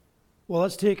Well,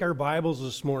 let's take our Bibles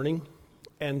this morning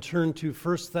and turn to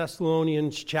 1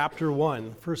 Thessalonians chapter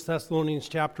 1. 1 Thessalonians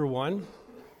chapter 1.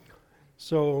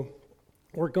 So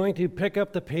we're going to pick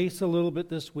up the pace a little bit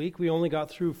this week. We only got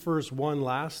through verse 1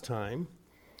 last time,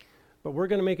 but we're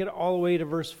going to make it all the way to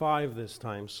verse 5 this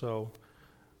time. So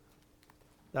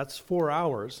that's 4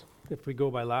 hours if we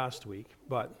go by last week.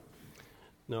 But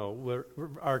no,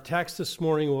 our text this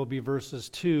morning will be verses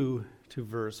 2 to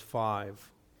verse 5.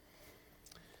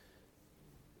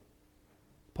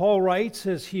 Paul writes,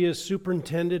 as he is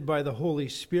superintended by the Holy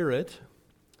Spirit,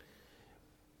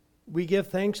 "We give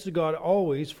thanks to God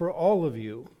always for all of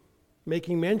you,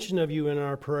 making mention of you in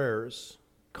our prayers,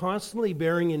 constantly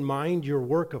bearing in mind your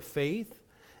work of faith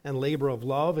and labor of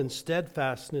love and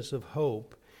steadfastness of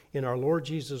hope in our Lord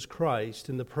Jesus Christ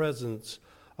in the presence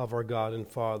of our God and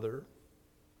Father.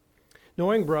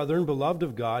 Knowing, brethren, beloved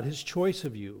of God, his choice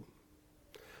of you.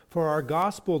 For our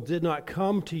gospel did not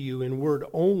come to you in word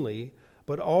only,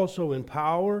 but also in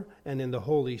power and in the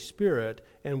Holy Spirit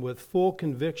and with full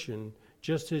conviction,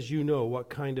 just as you know what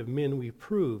kind of men we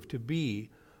prove to be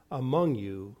among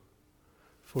you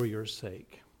for your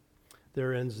sake."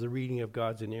 There ends the reading of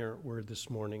God's inerrant word this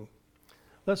morning.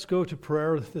 Let's go to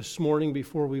prayer this morning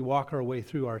before we walk our way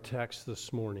through our text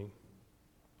this morning.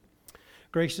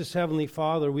 Gracious Heavenly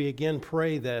Father, we again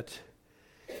pray that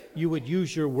you would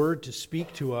use your word to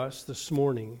speak to us this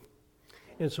morning.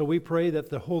 And so we pray that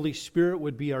the Holy Spirit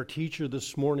would be our teacher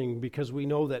this morning, because we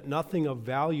know that nothing of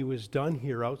value is done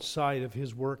here outside of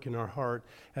his work in our heart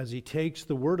as he takes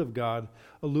the Word of God,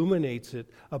 illuminates it,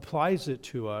 applies it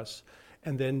to us,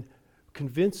 and then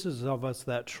convinces of us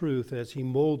that truth as he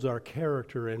molds our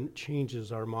character and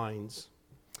changes our minds.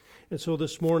 And so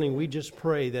this morning we just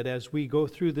pray that as we go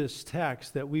through this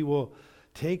text that we will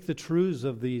take the truths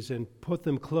of these and put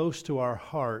them close to our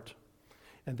heart,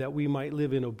 and that we might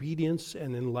live in obedience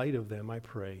and in light of them, I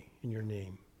pray. In your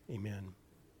name, amen.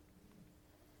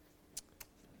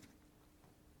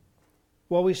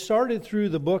 Well, we started through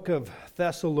the book of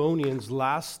Thessalonians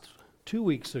last 2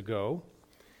 weeks ago.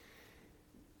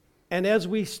 And as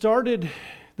we started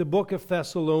the book of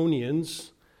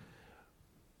Thessalonians,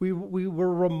 we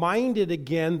were reminded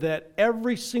again that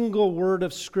every single word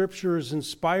of Scripture is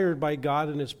inspired by God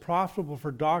and is profitable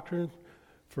for doctrine,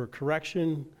 for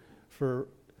correction, for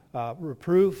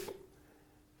reproof,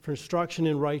 for instruction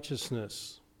in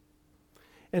righteousness.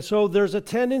 And so there's a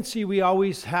tendency we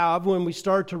always have when we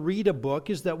start to read a book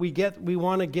is that we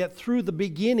want to get through the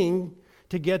beginning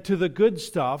to get to the good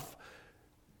stuff.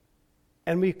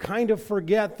 And we kind of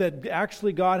forget that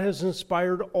actually God has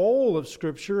inspired all of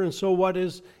Scripture. And so what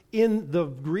is in the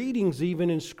readings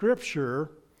even in Scripture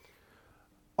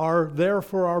are there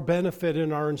for our benefit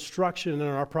and our instruction and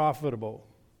are profitable.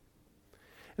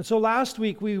 And so last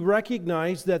week we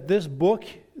recognized that this book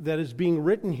that is being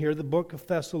written here, the book of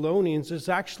Thessalonians, is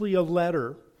actually a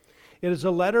letter. It is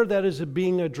a letter that is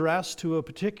being addressed to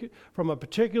from a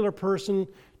particular person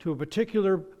to a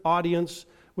particular audience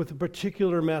with a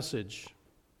particular message.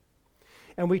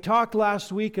 And we talked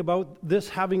last week about this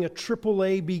having a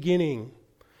AAA beginning.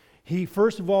 He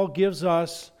first of all gives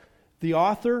us the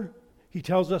author. He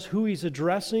tells us who he's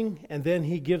addressing, and then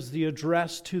he gives the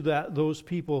address to those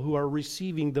people who are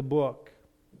receiving the book.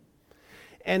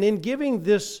 And in giving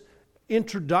this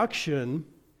introduction,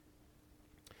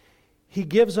 he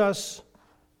gives us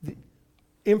the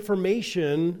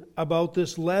information about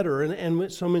this letter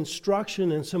and some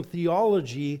instruction and some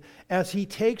theology as he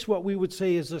takes what we would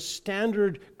say is a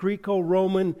standard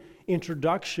Greco-Roman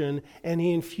introduction and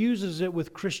he infuses it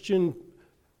with Christian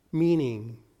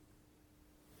meaning.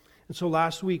 And so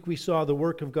last week we saw the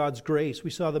work of God's grace. We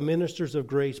saw the ministers of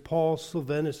grace, Paul,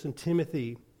 Silvanus, and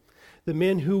Timothy, the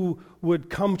men who would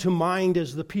come to mind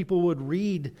as the people would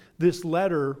read this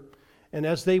letter. And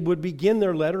as they would begin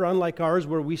their letter, unlike ours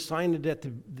where we signed it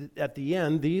at the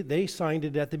end, they signed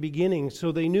it at the beginning.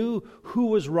 So they knew who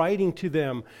was writing to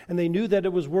them, and they knew that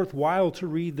it was worthwhile to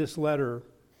read this letter.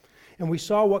 And we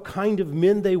saw what kind of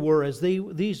men they were as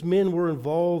these men were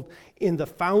involved in the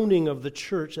founding of the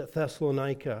church at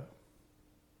Thessalonica.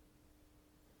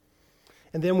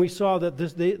 And then we saw that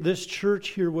this church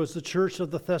here was the church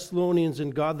of the Thessalonians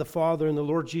and God the Father and the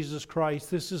Lord Jesus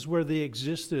Christ. This is where they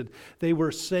existed. They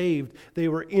were saved. They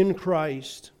were in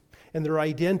Christ. And their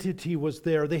identity was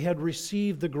there. They had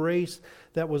received the grace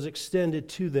that was extended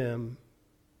to them.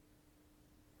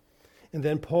 And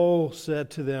then Paul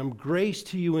said to them, "Grace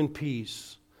to you and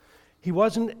peace." He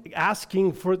wasn't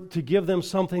asking to give them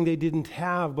something they didn't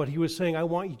have, but he was saying, I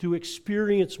want you to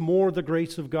experience more the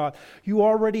grace of God. You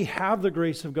already have the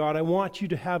grace of God. I want you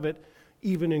to have it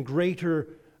even in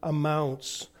greater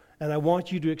amounts and I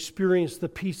want you to experience the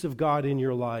peace of God in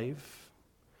your life.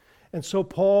 And so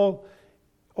Paul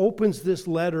opens this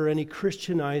letter and he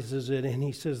Christianizes it, and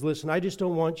he says, listen, I just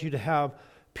don't want you to have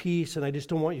peace, and I just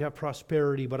don't want you to have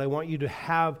prosperity, but I want you to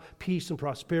have peace and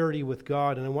prosperity with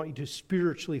God, and I want you to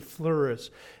spiritually flourish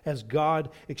as God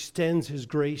extends his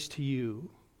grace to you.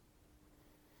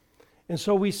 And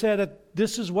so we said that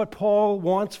this is what Paul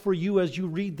wants for you as you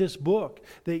read this book,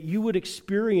 that you would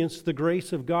experience the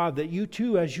grace of God, that you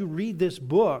too, as you read this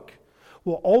book,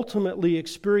 will ultimately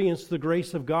experience the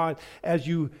grace of God as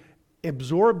you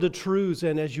absorb the truths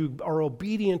and as you are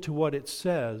obedient to what it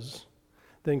says.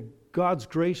 Then God's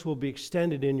grace will be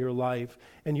extended in your life,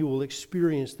 and you will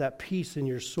experience that peace in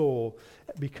your soul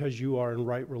because you are in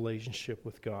right relationship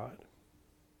with God.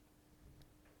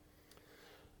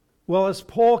 Well, as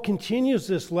Paul continues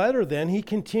this letter, then, he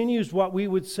continues what we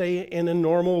would say in a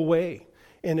normal way.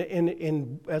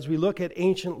 And as we look at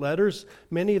ancient letters,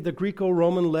 many of the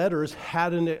Greco-Roman letters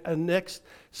had a next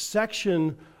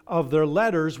section of their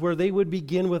letters where they would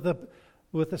begin with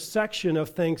a section of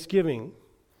thanksgiving.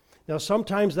 Now,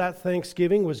 sometimes that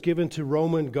thanksgiving was given to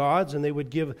Roman gods, and they would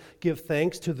give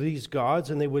thanks to these gods,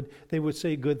 and they would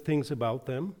say good things about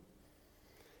them.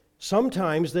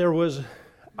 Sometimes there was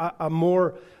a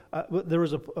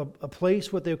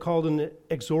place what they called an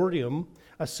exordium,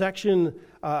 a section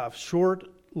of short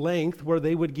length where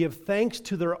they would give thanks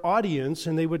to their audience,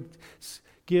 and they would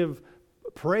give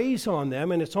praise on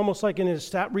them, and it's almost like in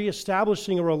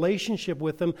reestablishing a relationship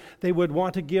with them. They would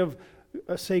want to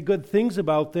say good things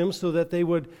about them so that they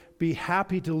would be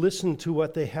happy to listen to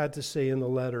what they had to say in the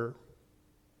letter.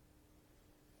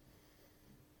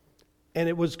 And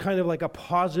it was kind of like a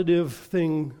positive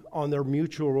thing on their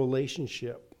mutual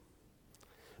relationship.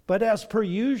 But as per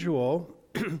usual,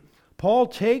 Paul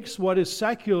takes what is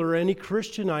secular and he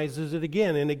Christianizes it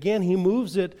again. And again, he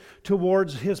moves it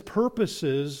towards his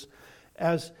purposes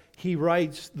as he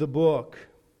writes the book.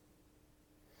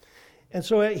 And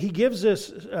so he gives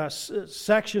this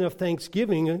section of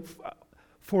thanksgiving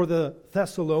for the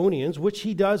Thessalonians, which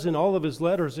he does in all of his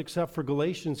letters except for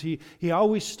Galatians. He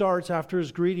always starts after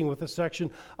his greeting with a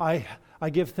section, I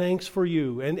give thanks for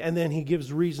you, and then he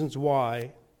gives reasons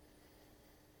why.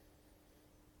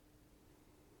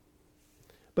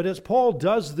 But as Paul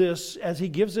does this, as he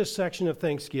gives this section of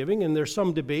thanksgiving, and there's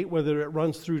some debate whether it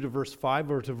runs through to verse 5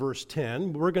 or to verse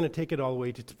 10, we're going to take it all the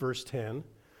way to verse 10.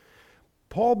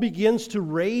 Paul begins to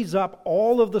raise up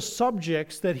all of the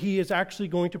subjects that he is actually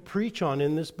going to preach on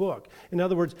in this book. In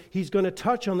other words, he's going to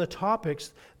touch on the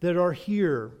topics that are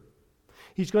here.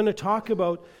 He's going to talk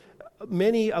about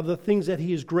many of the things that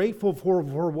he is grateful for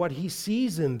what he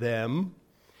sees in them.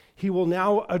 He will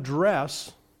now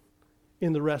address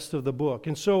in the rest of the book.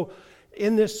 And so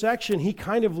in this section, he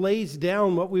kind of lays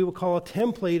down what we would call a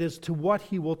template as to what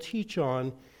he will teach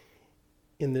on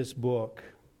in this book.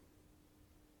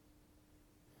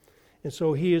 And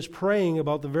so he is praying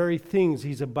about the very things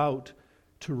he's about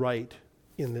to write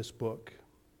in this book.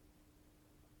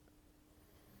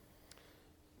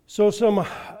 So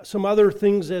some other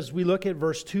things as we look at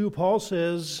verse 2, Paul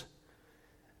says,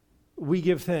 we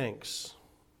give thanks.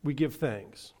 We give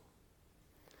thanks.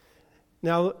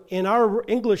 Now, in our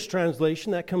English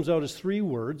translation, that comes out as 3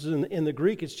 words. In the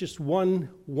Greek, it's just one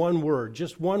word.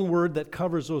 Just one word that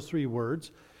covers those 3 words,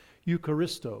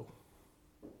 Eucharisto.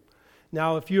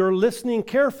 Now, if you're listening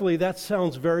carefully, that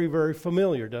sounds very, very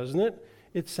familiar, doesn't it?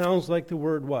 It sounds like the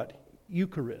word what?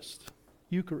 Eucharist.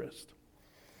 Eucharist.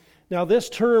 Now, this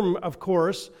term, of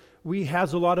course,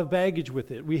 has a lot of baggage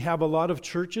with it. We have a lot of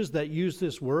churches that use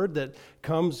this word that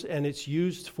comes and it's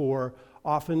used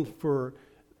often for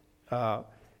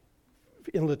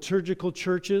in liturgical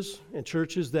churches and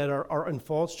churches that are in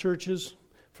false churches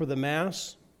for the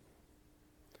Mass.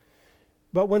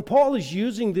 But when Paul is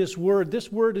using this word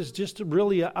is just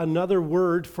really another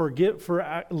word for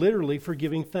literally for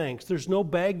giving thanks. There's no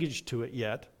baggage to it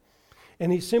yet.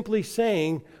 And he's simply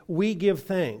saying, we give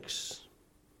thanks.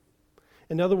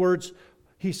 In other words,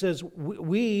 he says,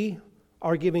 we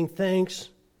are giving thanks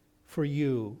for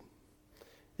you.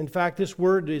 In fact, this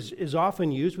word is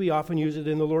often used. We often use it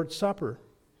in the Lord's Supper.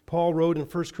 Paul wrote in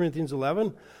 1 Corinthians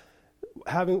 11,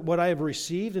 having what I have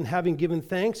received and having given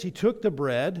thanks, he took the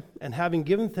bread, and having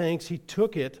given thanks, he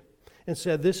took it and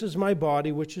said, this is my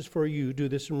body, which is for you. Do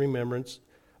this in remembrance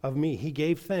of me. He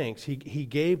gave thanks. He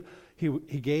gave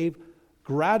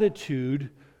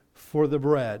gratitude for the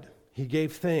bread. He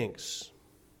gave thanks.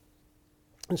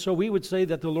 And so we would say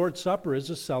that the Lord's Supper is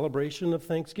a celebration of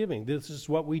thanksgiving. This is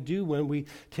what we do when we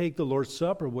take the Lord's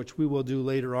Supper, which we will do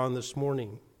later on this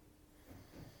morning.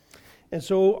 And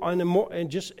so and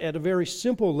just at a very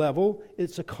simple level,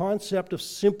 it's a concept of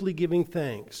simply giving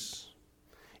thanks.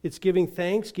 It's giving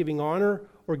thanks, giving honor,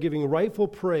 or giving rightful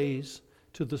praise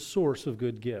to the source of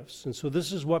good gifts. And so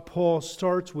this is what Paul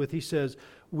starts with. He says,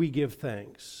 we give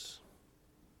thanks.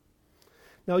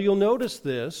 Now you'll notice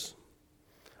this.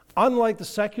 Unlike the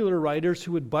secular writers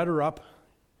who would butter up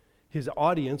his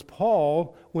audience,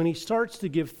 Paul, when he starts to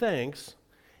give thanks,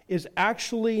 is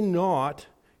actually not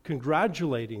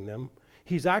congratulating them.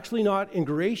 He's actually not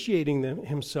ingratiating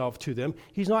himself to them.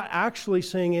 He's not actually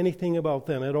saying anything about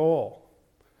them at all.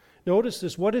 Notice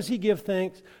this. What does he give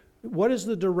thanks? What is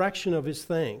the direction of his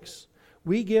thanks?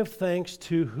 We give thanks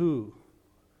to who?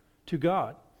 To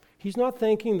God. He's not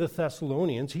thanking the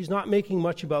Thessalonians. He's not making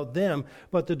much about them,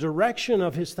 but the direction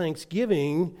of his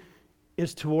thanksgiving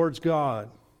is towards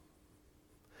God.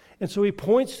 And so he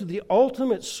points to the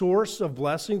ultimate source of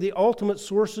blessing, the ultimate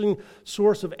source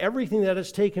of everything that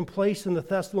has taken place in the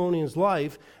Thessalonians'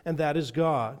 life, and that is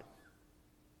God.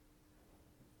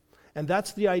 And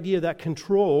that's the idea that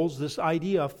controls this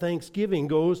idea of thanksgiving,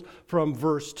 goes from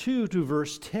verse 2 to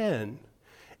verse 10.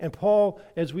 And Paul,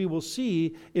 as we will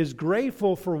see, is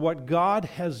grateful for what God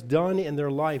has done in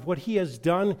their life, what he has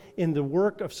done in the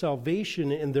work of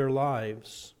salvation in their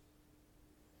lives.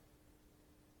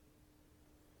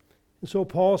 And so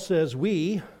Paul says,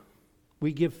 we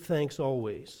give thanks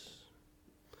always.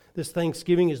 This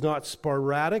thanksgiving is not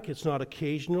sporadic, it's not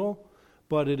occasional,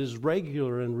 but it is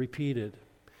regular and repeated.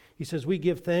 He says, we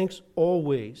give thanks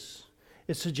always.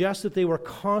 It suggests that they were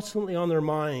constantly on their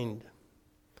mind.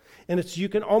 And you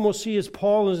can almost see as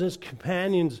Paul and his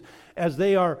companions, as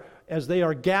they are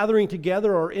gathering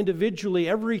together or individually,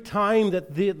 every time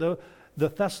that the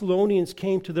Thessalonians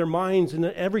came to their minds, and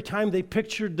every time they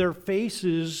pictured their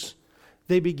faces,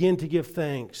 they begin to give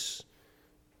thanks.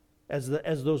 As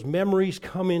those memories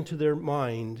come into their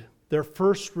mind, their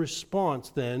first response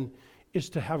then is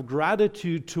to have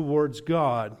gratitude towards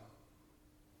God.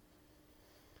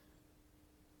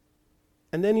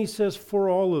 And then he says, for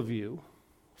all of you.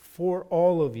 For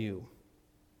all of you.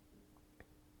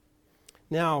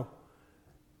 Now,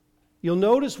 you'll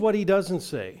notice what he doesn't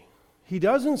say. He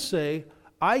doesn't say,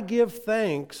 I give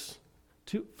thanks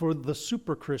for the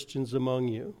super Christians among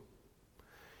you.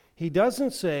 He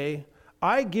doesn't say,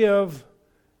 I give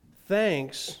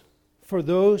thanks for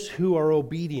those who are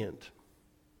obedient.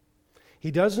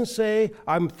 He doesn't say,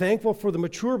 I'm thankful for the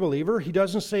mature believer. He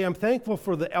doesn't say, I'm thankful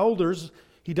for the elders.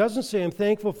 He doesn't say, I'm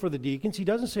thankful for the deacons. He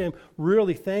doesn't say, I'm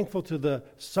really thankful to the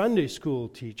Sunday school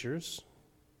teachers.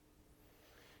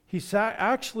 He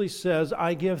actually says,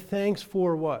 I give thanks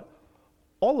for what?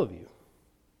 All of you.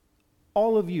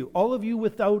 All of you. All of you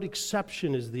without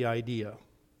exception is the idea.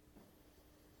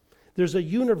 There's a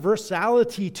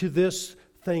universality to this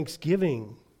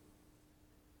thanksgiving.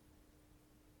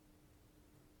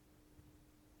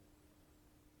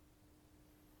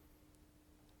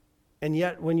 And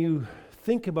yet, when you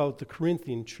think about the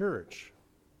Corinthian church,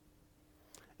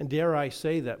 and dare I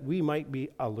say that we might be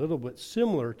a little bit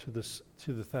similar to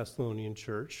the Thessalonian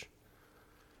church,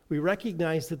 we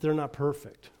recognize that they're not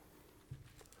perfect.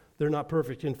 They're not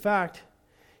perfect. In fact,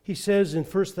 he says in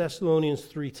 1 Thessalonians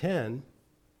 3:10,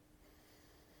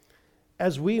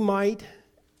 as we night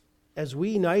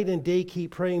and day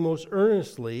keep praying most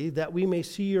earnestly that we may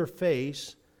see your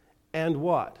face, and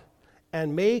what?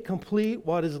 And may complete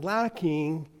what is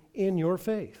lacking in your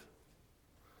faith.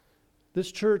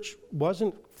 This church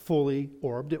wasn't fully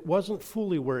orbed. It wasn't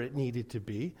fully where it needed to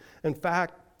be. In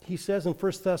fact, he says in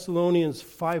 1 Thessalonians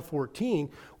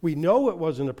 5:14, we know it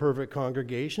wasn't a perfect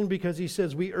congregation because he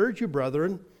says, we urge you,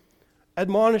 brethren,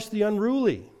 admonish the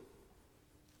unruly.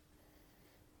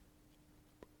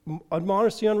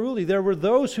 Admonish the unruly. There were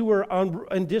those who were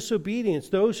in disobedience,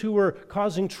 those who were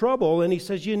causing trouble, and he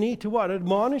says you need to what?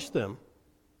 Admonish them.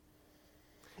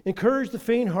 Encourage the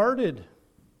faint-hearted.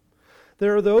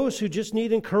 There are those who just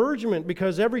need encouragement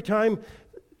because every time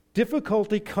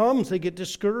difficulty comes, they get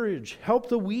discouraged. Help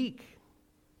the weak.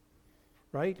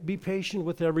 Right? Be patient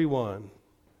with everyone.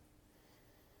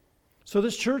 So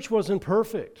this church wasn't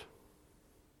perfect.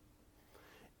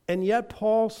 And yet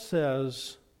Paul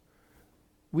says,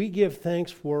 we give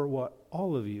thanks for what?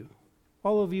 All of you.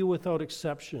 All of you without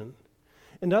exception.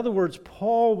 In other words,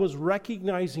 Paul was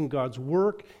recognizing God's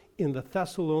work in the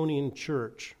Thessalonian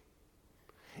church.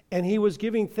 And he was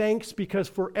giving thanks because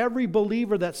for every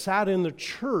believer that sat in the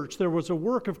church, there was a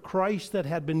work of Christ that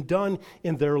had been done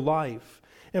in their life.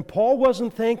 And Paul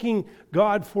wasn't thanking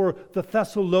God for the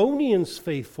Thessalonians'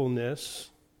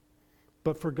 faithfulness,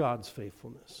 but for God's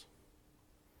faithfulness.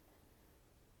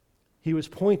 He was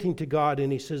pointing to God,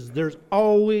 and he says, there's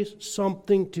always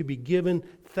something to be given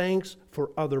thanks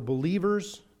for other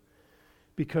believers,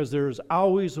 because there is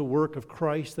always a work of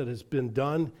Christ that has been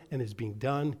done and is being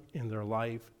done in their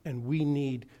life, and we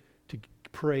need to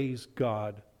praise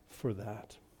God for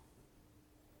that.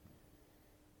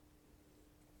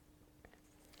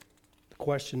 The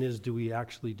question is, do we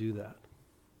actually do that?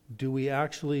 Do we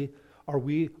actually, are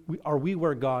we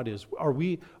where God is? Are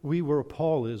we where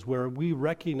Paul is, where we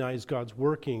recognize God's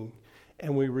working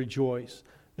and we rejoice?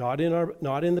 Not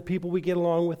in the people we get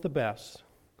along with the best,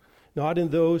 not in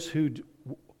those who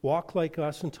walk like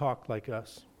us and talk like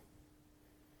us,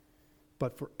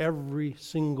 but for every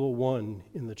single one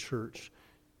in the church.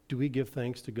 Do we give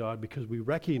thanks to God because we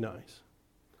recognize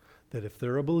that if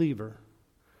they're a believer,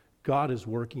 God is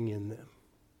working in them?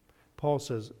 Paul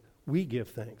says we give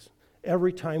thanks.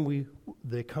 Every time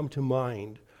they come to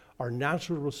mind, our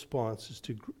natural response is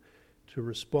to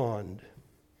respond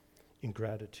in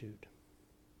gratitude.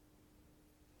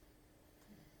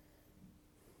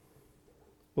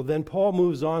 Well, then Paul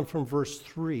moves on from verse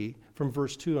 2,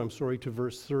 to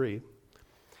verse 3.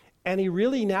 And he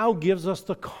really now gives us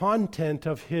the content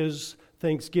of his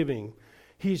thanksgiving.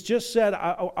 He's just said,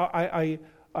 I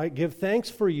give thanks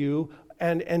for you.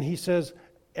 And he says,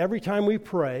 every time we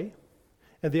pray,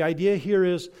 and the idea here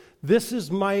is, this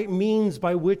is my means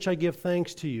by which I give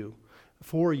thanks to you,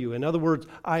 for you. In other words,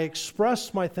 I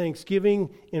express my thanksgiving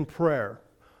in prayer.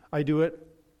 I do it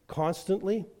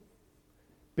constantly,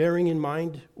 bearing in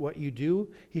mind what you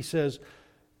do. He says,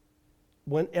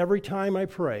 every time I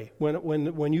pray,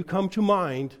 when you come to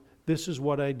mind, this is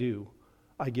what I do.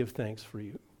 I give thanks for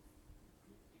you.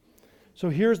 So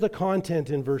here's the content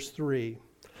in verse 3.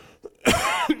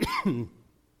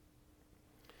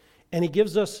 And he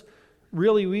gives us,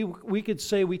 really, we could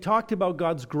say, we talked about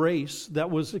God's grace that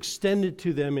was extended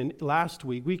to them last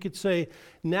week. We could say,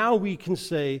 now we can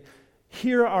say,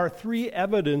 here are three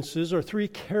evidences or three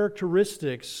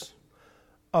characteristics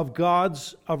of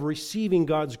receiving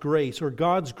God's grace, or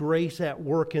God's grace at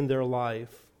work in their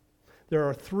life. There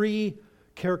are three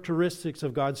characteristics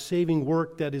of God's saving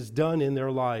work that is done in their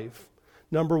life.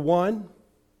 Number one,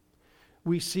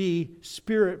 we see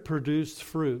Spirit-produced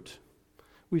fruit.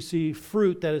 We see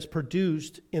fruit that is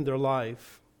produced in their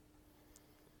life.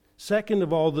 Second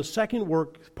of all, the second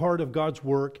part of God's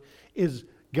work is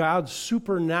God's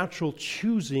supernatural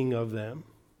choosing of them.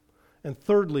 And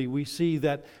thirdly, we see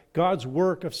that God's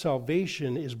work of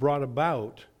salvation is brought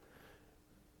about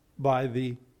by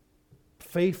the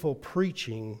faithful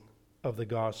preaching of the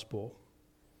gospel.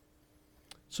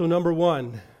 So number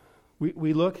one,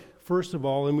 we look first of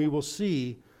all, and we will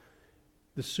see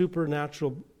the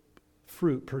supernatural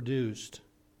fruit produced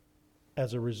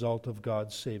as a result of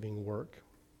God's saving work.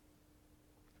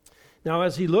 Now,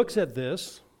 as he looks at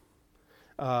this,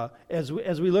 as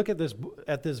we look at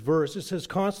this verse, it says,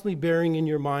 constantly bearing in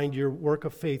your mind your work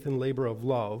of faith and labor of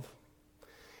love.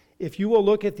 If you will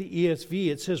look at the ESV,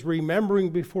 it says, remembering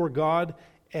before God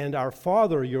and our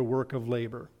Father your work of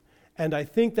labor. And I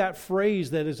think that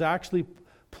phrase that is actually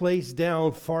placed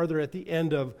down farther at the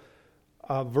end of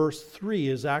verse 3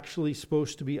 is actually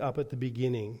supposed to be up at the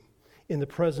beginning, in the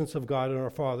presence of God and our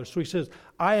Father. So he says,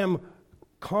 I am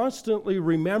constantly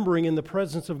remembering in the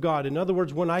presence of God. In other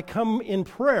words, when I come in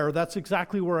prayer, that's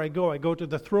exactly where I go. I go to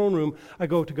the throne room, I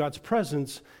go to God's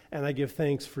presence, and I give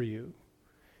thanks for you.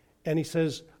 And he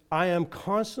says, I am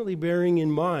constantly bearing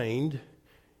in mind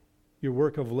your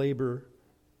work of labor,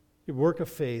 your work of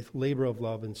faith, labor of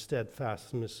love, and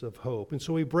steadfastness of hope. And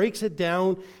so he breaks it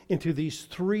down into these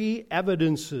three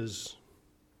evidences.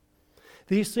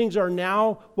 These things are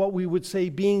now what we would say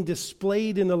being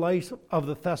displayed in the life of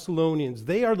the Thessalonians.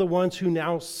 They are the ones who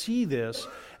now see this.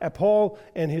 And Paul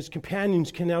and his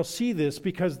companions can now see this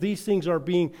because these things are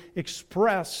being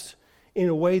expressed in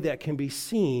a way that can be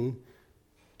seen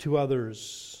to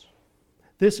others.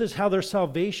 This is how their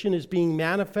salvation is being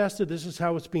manifested. This is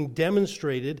how it's being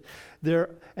demonstrated there,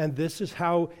 and this is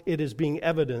how it is being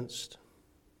evidenced.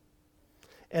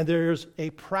 And there's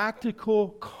a practical,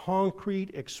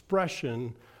 concrete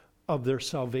expression of their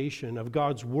salvation, of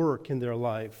God's work in their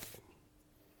life.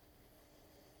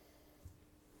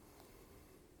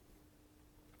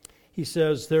 He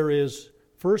says there is,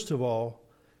 first of all,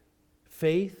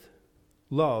 faith,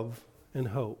 love, and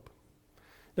hope.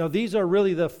 Now, these are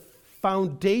really the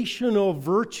foundational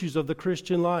virtues of the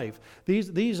Christian life.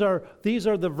 These are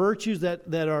the virtues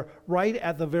that are right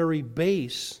at the very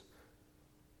base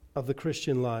of the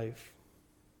Christian life.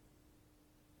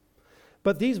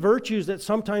 But these virtues that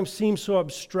sometimes seem so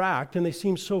abstract and they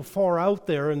seem so far out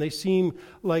there and they seem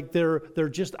like they're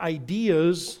just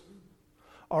ideas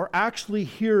are actually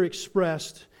here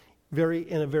expressed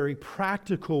in a very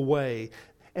practical way.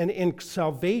 And in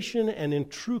salvation and in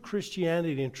true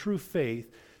Christianity and true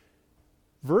faith,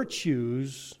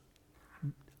 virtues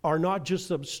are not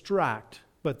just abstract,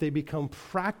 but they become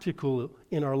practical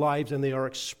in our lives, and they are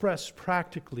expressed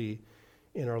practically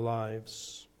in our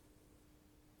lives.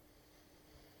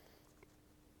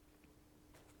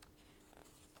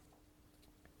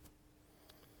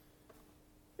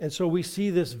 And so we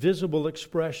see this visible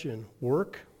expression: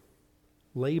 work,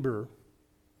 labor,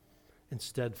 and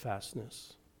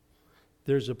steadfastness.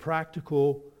 There's a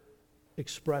practical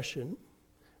expression.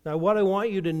 Now, what I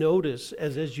want you to notice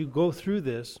as you go through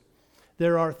this,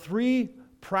 there are three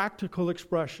practical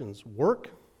expressions: work,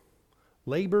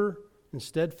 labor, and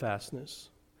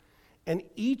steadfastness. And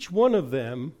each one of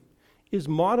them is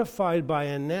modified by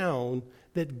a noun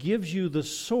that gives you the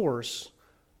source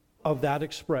of that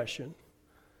expression.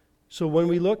 So when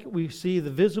we look, we see the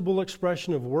visible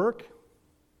expression of work.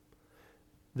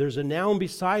 There's a noun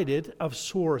beside it of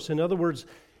source. In other words,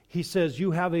 he says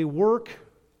you have a work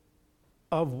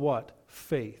of what?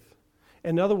 Faith.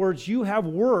 In other words, you have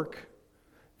work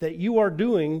that you are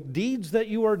doing, deeds that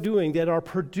you are doing that are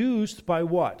produced by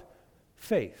what?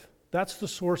 Faith. That's the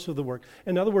source of the work.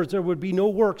 In other words, there would be no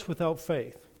works without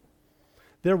faith.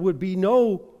 There would be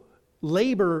no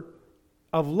labor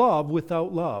of love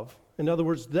without love. In other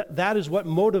words, that is what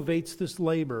motivates this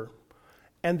labor.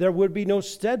 And there would be no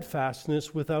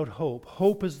steadfastness without hope.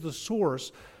 Hope is the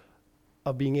source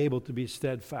of being able to be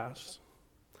steadfast.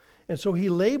 And so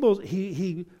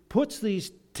he puts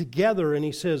these together and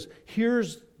he says,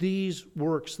 here's these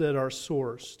works that are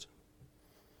sourced.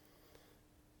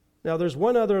 Now there's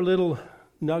one other little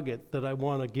nugget that I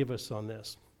want to give us on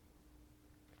this.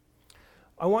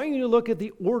 I want you to look at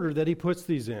the order that he puts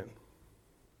these in.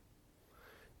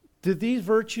 Did these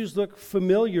virtues look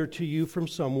familiar to you from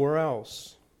somewhere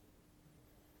else?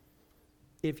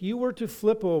 If you were to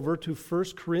flip over to 1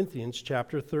 Corinthians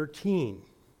chapter 13,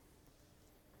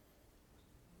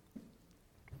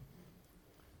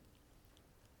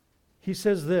 he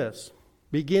says this,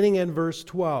 beginning in verse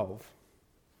 12.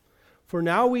 For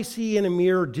now we see in a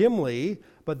mirror dimly,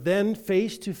 but then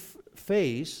face to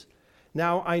face.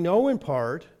 Now I know in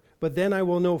part, but then I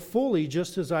will know fully,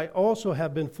 just as I also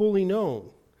have been fully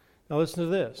known. Now listen to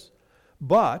this.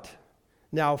 But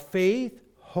now faith,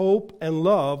 hope, and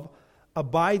love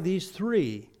abide, these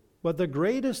three, but the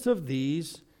greatest of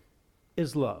these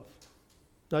is love.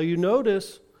 Now you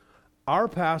notice our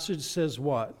passage says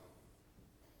what?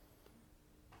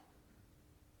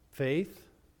 Faith,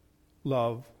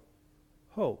 love,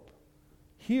 hope.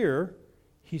 Here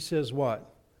he says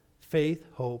what? Faith,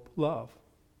 hope, love.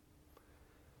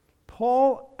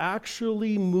 Paul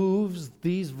actually moves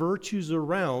these virtues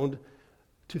around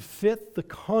to fit the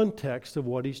context of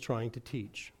what he's trying to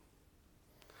teach.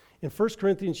 In 1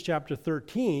 Corinthians chapter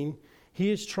 13, he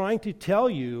is trying to tell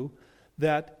you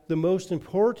that the most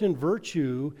important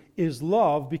virtue is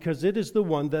love because it is the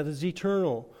one that is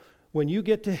eternal. When you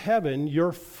get to heaven,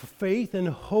 your faith and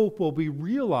hope will be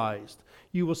realized.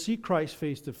 You will see Christ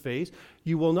face to face.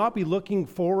 You will not be looking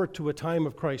forward to a time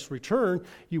of Christ's return.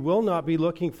 You will not be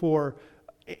looking for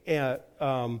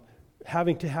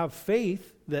having to have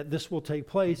faith that this will take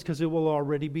place because it will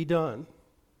already be done.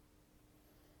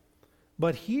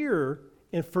 But here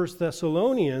in 1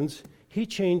 Thessalonians, he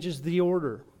changes the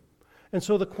order. And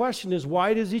so the question is,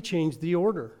 why does he change the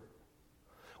order?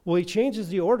 Well, he changes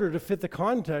the order to fit the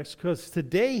context because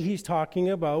today he's talking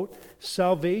about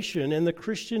salvation and the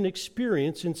Christian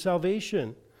experience in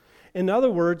salvation. In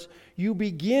other words, you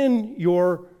begin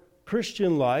your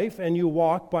Christian life and you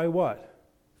walk by what?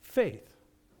 Faith.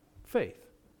 Faith.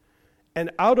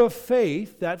 And out of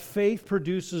faith, that faith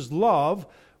produces love,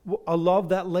 a love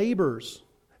that labors.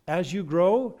 As you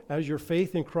grow, as your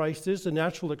faith in Christ is, the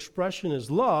natural expression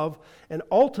is love, and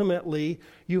ultimately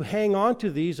you hang on to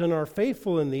these and are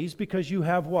faithful in these because you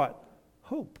have what?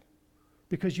 Hope.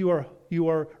 Because you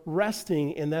are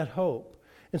resting in that hope.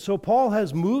 And so Paul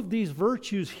has moved these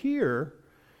virtues here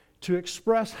to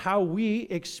express how we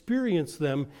experience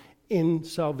them in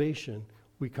salvation.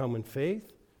 We come in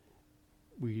faith,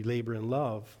 we labor in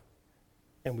love,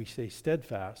 and we stay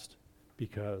steadfast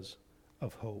because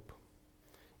of hope.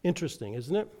 Interesting,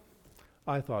 isn't it?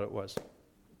 I thought it was.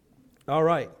 All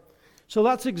right. So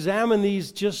let's examine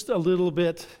these just a little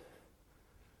bit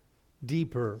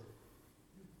deeper.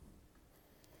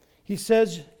 He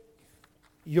says,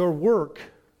 your work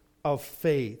of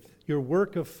faith,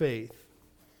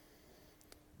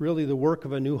 really the work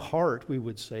of a new heart, we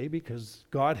would say, because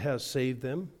God has saved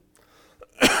them.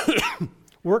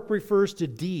 Work refers to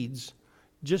deeds,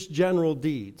 just general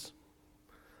deeds.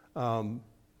 Paul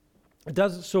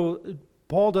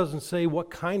doesn't say what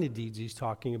kind of deeds he's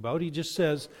talking about. He just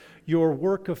says your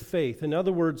work of faith. In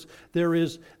other words,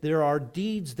 there are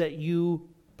deeds that you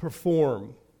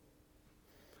perform.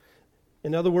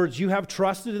 In other words, you have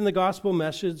trusted in the gospel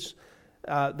message.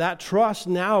 That trust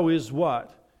now is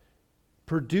what?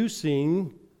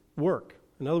 Producing work.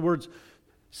 In other words,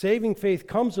 saving faith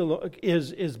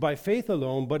is by faith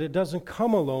alone, but it doesn't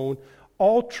come alone.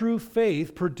 All true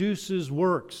faith produces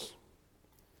works.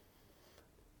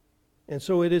 And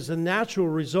so it is a natural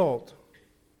result.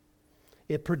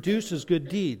 It produces good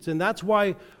deeds. And that's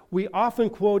why we often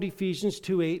quote Ephesians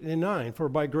 2:8 and 9. For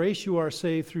by grace you are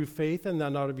saved through faith, and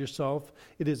that not of yourself.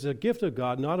 It is a gift of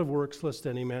God, not of works, lest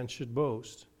any man should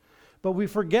boast. But we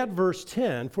forget verse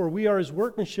 10. For we are his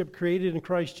workmanship created in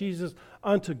Christ Jesus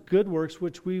unto good works,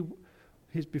 which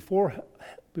he's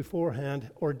beforehand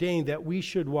ordained that we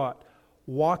should what?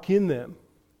 Walk in them.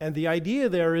 And the idea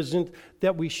there isn't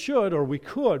that we should or we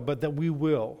could, but that we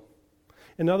will.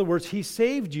 In other words, he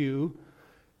saved you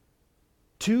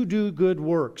to do good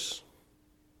works.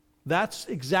 That's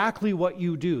exactly what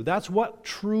you do. That's what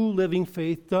true living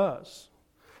faith does.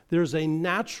 There's a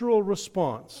natural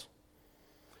response.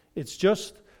 It's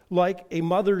just like a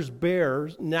mother's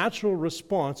bear's natural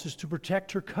response is to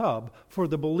protect her cub. For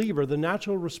the believer, the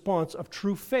natural response of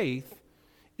true faith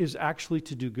is actually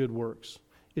to do good works,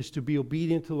 is to be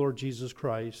obedient to Lord Jesus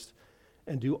Christ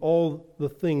and do all the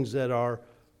things that are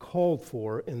called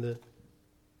for in the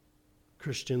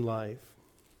Christian life.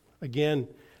 Again,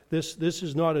 this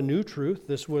is not a new truth.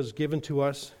 This was given to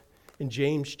us in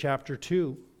James chapter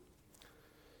 2.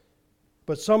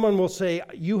 But someone will say,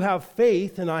 you have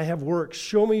faith and I have works.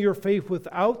 Show me your faith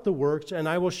without the works, and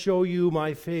I will show you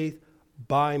my faith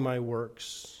by my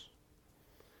works.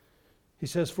 He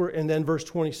says, and then verse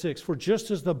 26, for just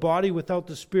as the body without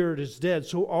the spirit is dead,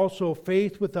 so also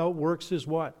faith without works is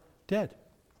what? Dead.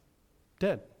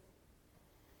 Dead.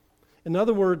 In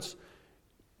other words,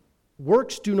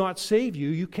 works do not save you.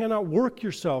 You cannot work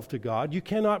yourself to God. You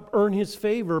cannot earn his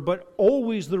favor, but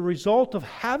always the result of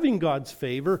having God's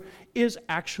favor is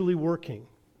actually working.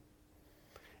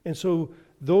 And so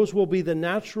those will be the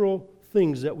natural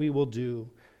things that we will do.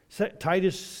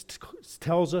 Titus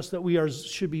tells us that we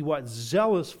should be what?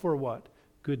 Zealous for what?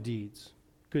 Good deeds.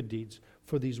 Good deeds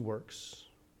for these works.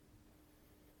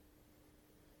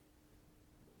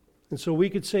 And so we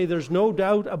could say there's no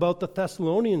doubt about the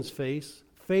Thessalonians' faith,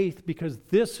 because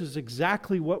this is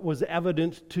exactly what was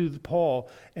evident to Paul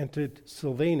and to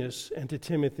Silvanus and to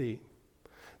Timothy.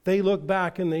 They look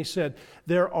back and they said,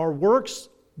 there are works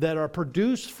that are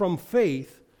produced from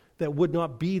faith that would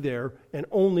not be there, and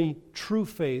only true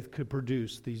faith could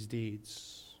produce these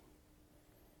deeds.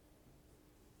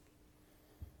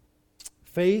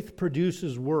 Faith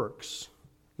produces works,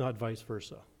 not vice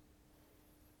versa.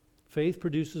 Faith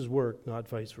produces work, not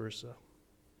vice versa.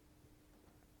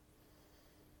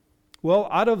 Well,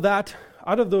 out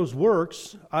of those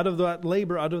works, out of that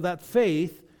labor, out of that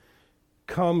faith,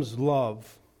 comes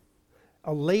love.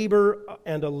 A labor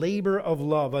of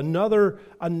love.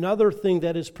 Another thing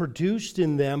that is produced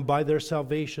in them by their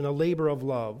salvation, a labor of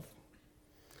love.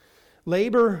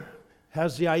 Labor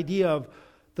has the idea of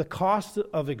the cost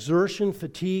of exertion,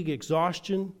 fatigue,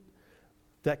 exhaustion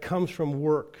that comes from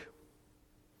work.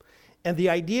 And the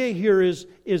idea here is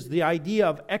the idea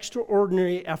of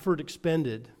extraordinary effort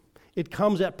expended. It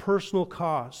comes at personal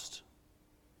cost.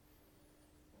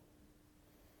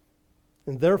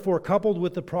 And therefore, coupled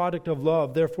with the product of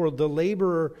love, therefore the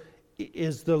laborer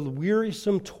is the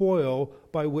wearisome toil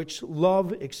by which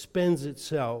love expends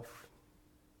itself.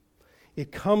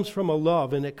 It comes from a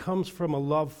love, and it comes from a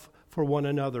love for one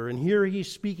another. And here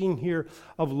he's speaking here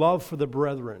of love for the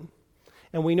brethren.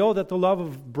 And we know that the love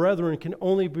of brethren can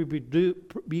only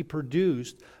be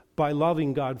produced by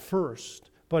loving God first.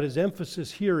 But his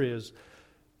emphasis here is,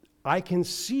 I can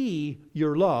see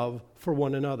your love for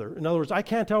one another. In other words, I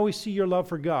can't always see your love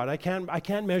for God. I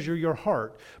can't measure your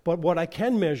heart. But what I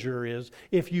can measure is,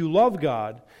 if you love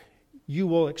God, you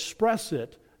will express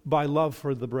it by love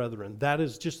for the brethren. That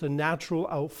is just a natural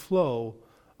outflow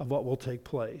of what will take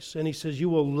place. And he says, you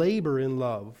will labor in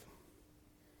love.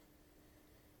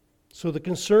 So the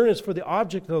concern is for the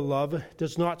object of love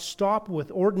does not stop with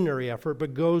ordinary effort,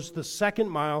 but goes the second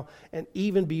mile and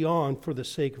even beyond for the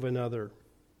sake of another.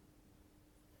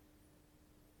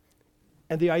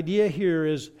 And the idea here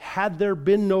is, had there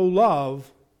been no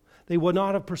love, they would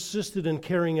not have persisted in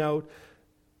carrying out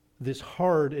this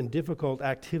hard and difficult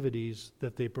activities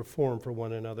that they perform for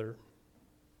one another.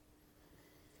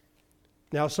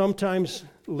 Now, sometimes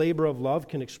labor of love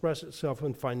can express itself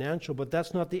in financial, but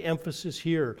that's not the emphasis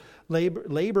here.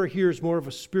 Labor here is more of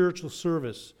a spiritual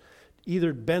service,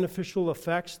 either beneficial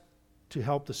effects to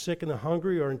help the sick and the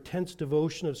hungry or intense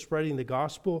devotion of spreading the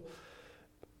gospel.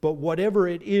 But whatever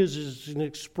it is an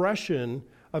expression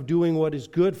of doing what is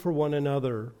good for one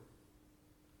another.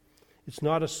 It's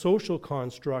not a social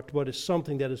construct, but it's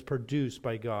something that is produced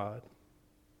by God.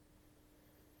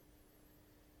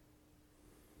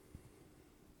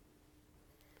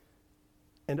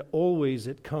 And always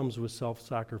it comes with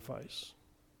self-sacrifice.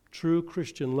 True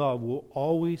Christian love will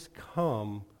always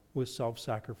come with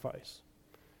self-sacrifice.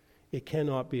 It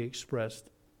cannot be expressed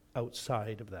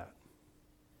outside of that.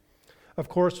 Of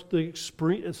course, the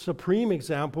supreme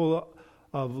example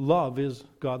of love is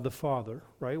God the Father,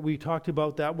 right? We talked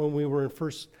about that when we were in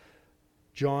 1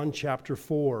 John chapter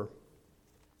 4,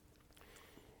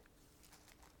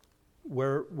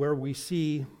 where we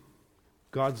see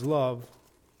God's love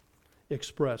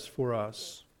expressed for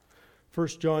us. 1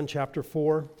 John chapter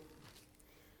 4,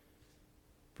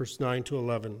 verse 9 to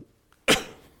 11.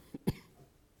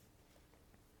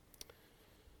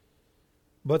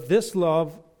 But this,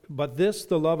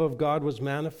 the love of God was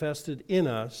manifested in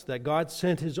us, that God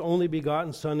sent his only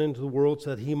begotten Son into the world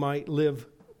so that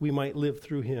we might live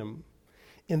through him.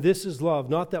 And this is love,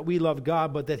 not that we loved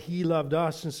God, but that he loved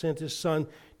us and sent his Son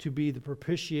to be the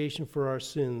propitiation for our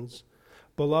sins.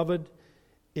 Beloved,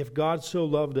 if God so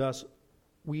loved us,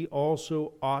 we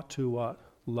also ought to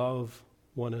love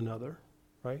one another,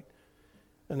 right?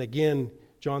 And again,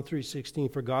 John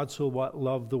 3:16, for God so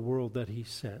loved the world that he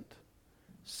sent.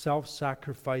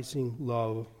 Self-sacrificing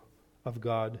love of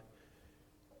God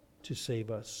to save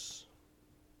us.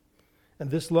 And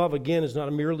this love, again, is not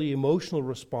a merely emotional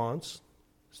response.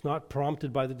 It's not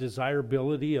prompted by the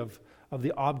desirability of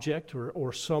the object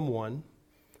or someone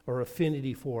or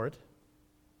affinity for it.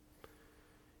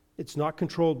 It's not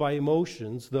controlled by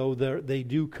emotions, though they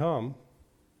do come,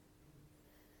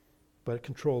 but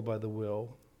controlled by the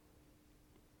will.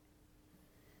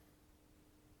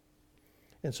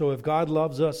 And so if God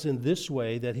loves us in this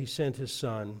way, that he sent his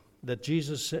Son, that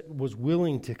Jesus was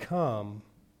willing to come,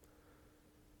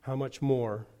 how much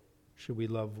more should we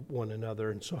love one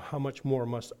another? And so how much more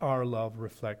must our love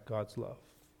reflect God's love?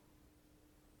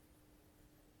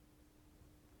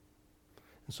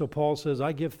 And so Paul says,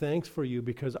 I give thanks for you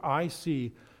because I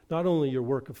see not only your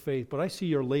work of faith, but I see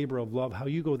your labor of love, how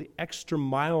you go the extra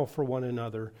mile for one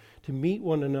another, to meet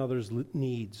one another's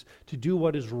needs, to do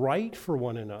what is right for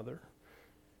one another.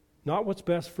 Not what's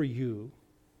best for you,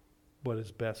 but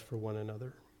is best for one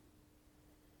another.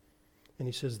 And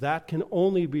he says that can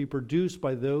only be produced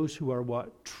by those who are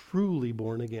what? Truly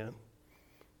born again.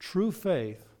 True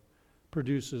faith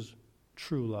produces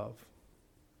true love.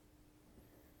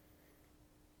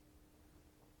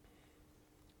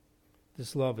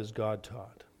 This love is God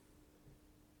taught.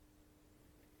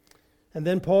 And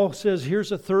then Paul says,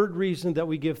 here's a third reason that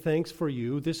we give thanks for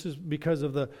you. This is because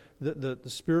of the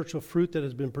spiritual fruit that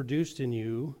has been produced in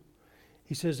you.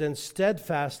 He says, and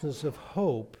steadfastness of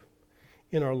hope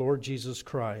in our Lord Jesus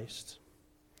Christ.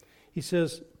 He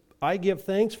says, I give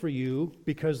thanks for you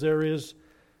because there is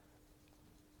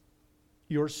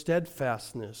your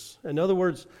steadfastness. In other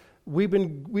words, we've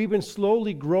been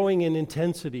slowly growing in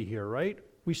intensity here, right?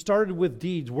 We started with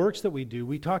deeds, works that we do.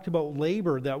 We talked about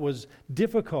labor that was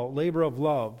difficult, labor of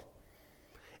love.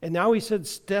 And now he said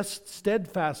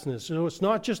steadfastness. So it's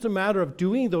not just a matter of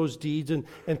doing those deeds and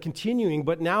continuing,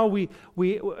 but now we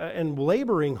and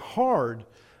laboring hard,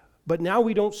 but now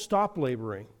we don't stop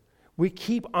laboring. We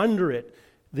keep under it.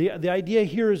 The idea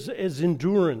here is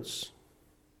endurance.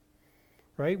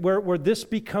 Right? Where this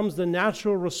becomes the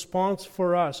natural response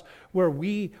for us, where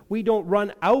we don't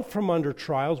run out from under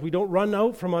trials, we don't run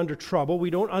out from under trouble,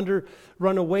 we don't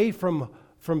run away from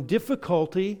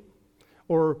difficulty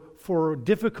or for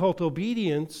difficult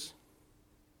obedience,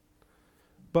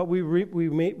 but we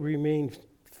remain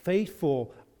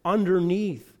faithful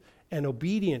underneath and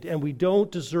obedient, and we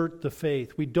don't desert the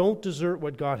faith. We don't desert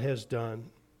what God has done.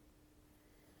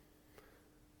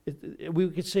 We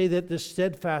could say that this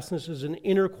steadfastness is an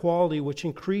inner quality which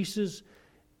increases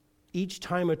each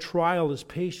time a trial is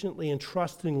patiently and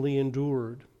trustingly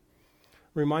endured.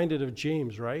 Reminded of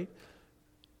James, right?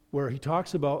 Where he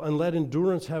talks about, and let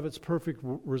endurance have its perfect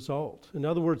result. In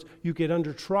other words, you get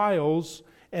under trials,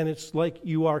 and it's like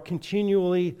you are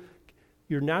continually,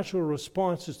 your natural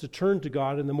response is to turn to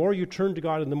God, and the more you turn to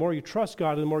God, and the more you trust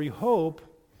God, and the more you hope,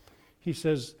 he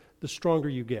says, the stronger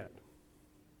you get.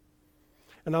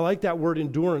 And I like that word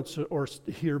endurance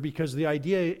here because the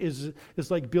idea is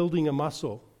like building a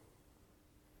muscle.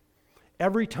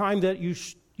 Every time that you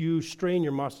you strain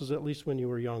your muscles, at least when you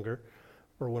were younger,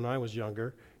 or when I was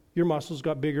younger, your muscles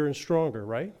got bigger and stronger,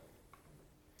 right?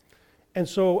 And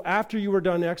so after you were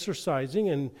done exercising,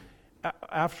 and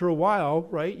after a while,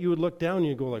 right, you would look down and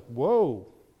you'd go like, whoa.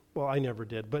 Well, I never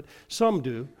did, but some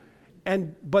do.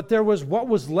 But there was, what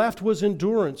was left was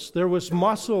endurance. There was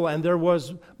muscle, and there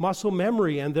was muscle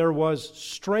memory, and there was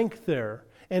strength there,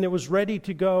 and it was ready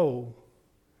to go.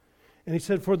 And he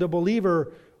said, for the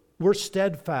believer, we're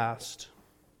steadfast.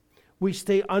 We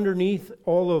stay underneath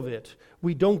all of it.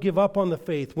 We don't give up on the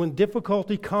faith. When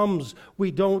difficulty comes,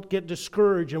 we don't get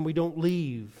discouraged and we don't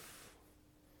leave.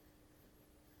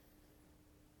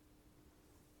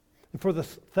 And for the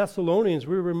Thessalonians,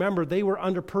 we remember they were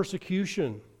under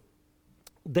persecution.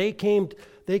 They came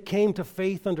to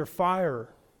faith under fire.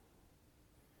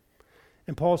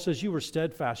 And Paul says, you were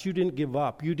steadfast. You didn't give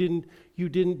up. You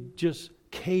didn't just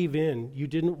cave in. You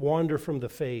didn't wander from the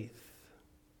faith.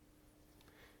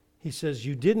 He says,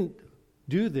 you didn't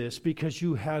do this because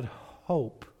you had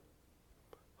hope.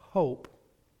 Hope.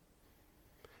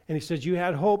 And he says, you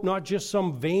had hope, not just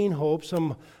some vain hope,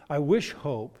 some I wish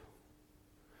hope,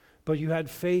 but you had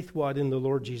faith, what? In the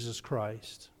Lord Jesus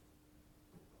Christ.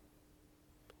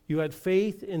 You had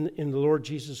faith in the Lord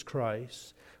Jesus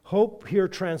Christ. Hope here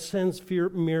transcends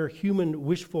mere human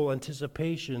wishful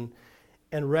anticipation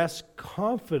and rests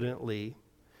confidently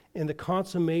in the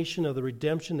consummation of the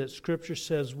redemption that Scripture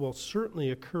says will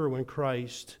certainly occur when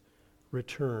Christ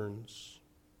returns.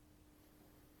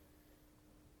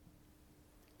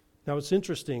 Now it's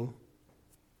interesting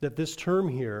that this term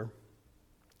here,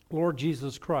 Lord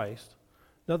Jesus Christ,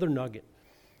 another nugget,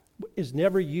 is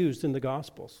never used in the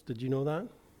Gospels. Did you know that?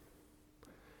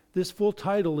 This full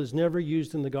title is never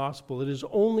used in the Gospel. It is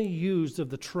only used of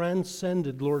the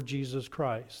transcended Lord Jesus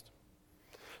Christ.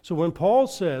 So when Paul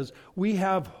says we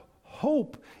have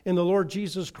hope in the Lord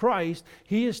Jesus Christ,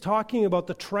 he is talking about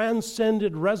the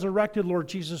transcended, resurrected Lord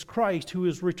Jesus Christ who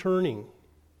is returning.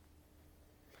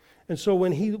 And so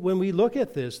when we look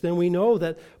at this, then we know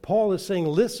that Paul is saying,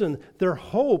 listen, their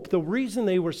hope, the reason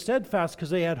they were steadfast, because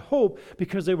they had hope,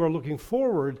 because they were looking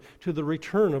forward to the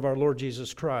return of our Lord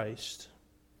Jesus Christ.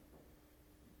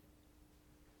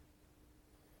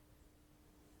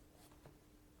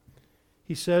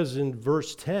 He says in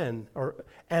verse 10,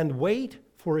 and wait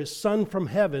for his Son from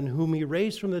heaven, whom he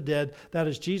raised from the dead, that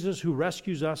is Jesus, who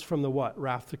rescues us from the what?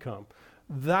 Wrath to come.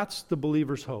 That's the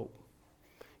believer's hope.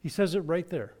 He says it right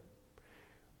there.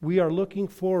 We are looking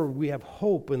forward. We have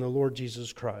hope in the Lord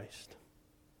Jesus Christ.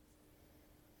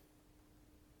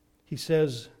 He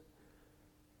says,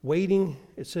 waiting,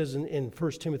 it says in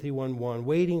 1 Timothy 1:1,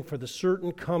 waiting for the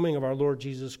certain coming of our Lord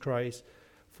Jesus Christ,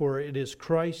 for it is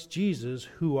Christ Jesus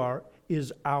who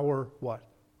is our what?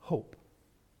 Hope.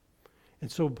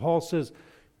 And so Paul says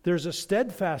there's a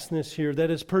steadfastness here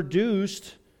that is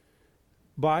produced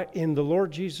in the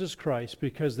Lord Jesus Christ,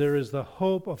 because there is the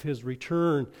hope of his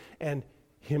return and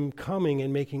him coming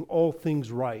and making all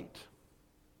things right.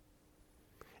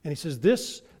 And he says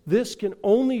this can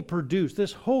only produce,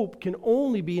 this hope can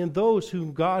only be in those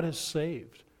whom God has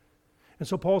saved. And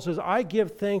so Paul says, I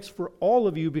give thanks for all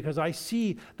of you because I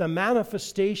see the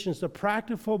manifestations, the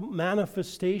practical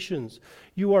manifestations.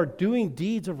 You are doing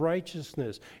deeds of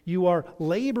righteousness. You are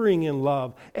laboring in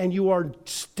love, and you are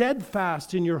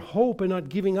steadfast in your hope and not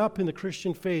giving up in the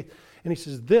Christian faith. And he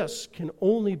says, this can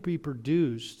only be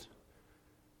produced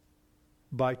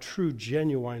by true,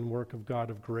 genuine work of God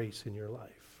of grace in your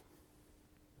life.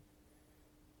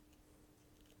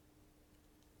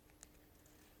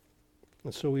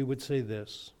 And so we would say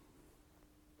this: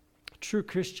 true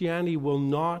Christianity will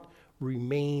not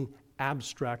remain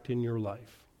abstract in your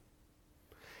life.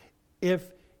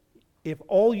 If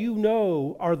all you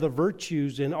know are the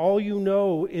virtues and all you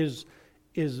know is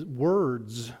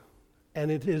words, and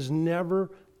it has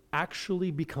never actually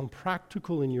become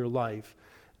practical in your life,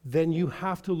 then you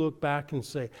have to look back and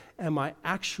say, am I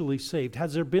actually saved?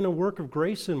 Has there been a work of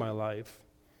grace in my life?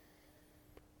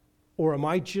 Or am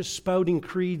I just spouting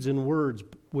creeds and words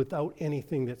without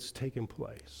anything that's taken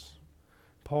place?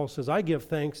 Paul says, I give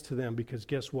thanks to them because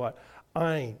guess what?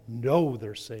 I know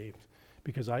they're saved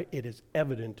because it is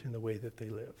evident in the way that they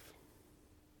live.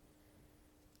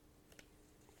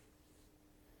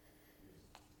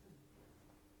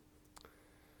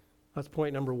 That's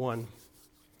point number one.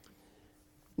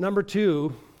 Number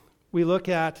two, we look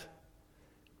at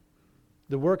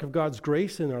the work of God's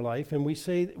grace in our life, and we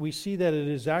see that it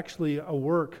is actually a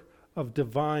work of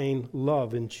divine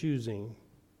love and choosing.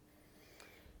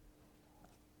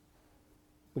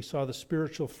 We saw the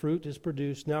spiritual fruit is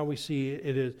produced. Now we see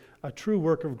it is a true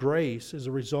work of grace as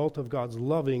a result of God's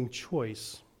loving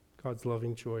choice. God's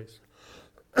loving choice.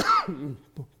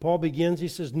 Paul begins, he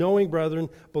says, knowing, brethren,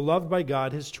 beloved by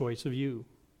God, his choice of you.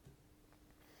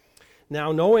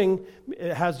 Now, knowing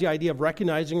has the idea of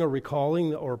recognizing or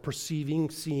recalling or perceiving,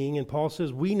 seeing, and Paul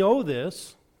says, we know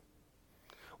this.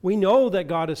 We know that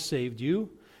God has saved you.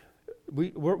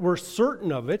 We're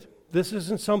certain of it. This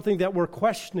isn't something that we're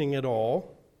questioning at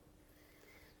all.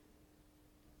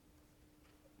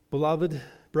 Beloved,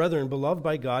 brethren, beloved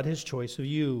by God, his choice of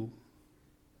you.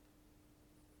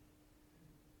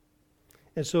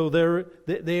 And so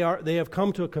they have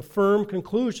come to a firm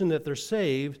conclusion that they're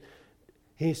saved.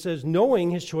 He says,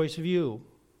 knowing his choice of you.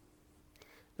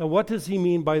 Now, what does he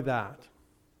mean by that?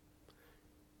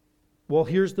 Well,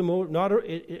 here's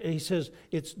he says,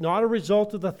 it's not a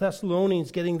result of the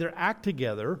Thessalonians getting their act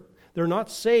together. They're not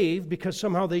saved because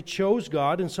somehow they chose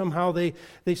God and somehow they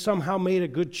somehow made a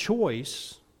good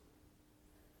choice.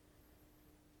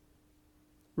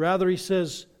 Rather, he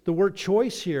says, the word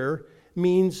choice here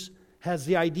has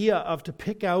the idea of to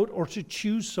pick out or to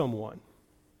choose someone.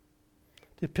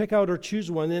 To pick out or choose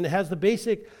one. And it has the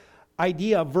basic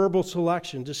idea of verbal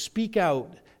selection. To speak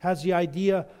out has the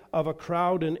idea of a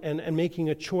crowd and making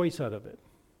a choice out of it.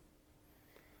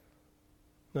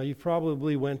 Now, you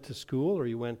probably went to school or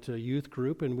you went to a youth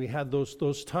group, and we had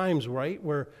those times, right,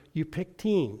 where you pick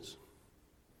teams.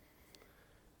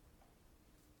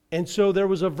 And so there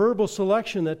was a verbal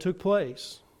selection that took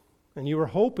place. And you were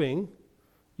hoping,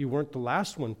 you weren't the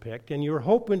last one picked, and you were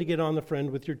hoping to get on the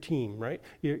friend with your team, right?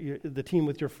 The team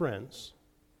with your friends.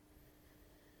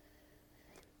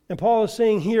 And Paul is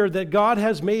saying here that God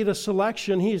has made a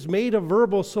selection. He has made a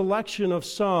verbal selection of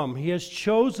some. He has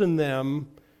chosen them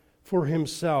for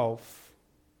himself.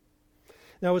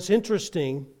 Now it's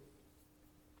interesting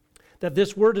that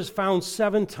this word is found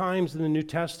 7 times in the New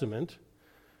Testament,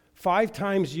 5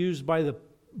 times used by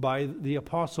the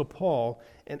Apostle Paul,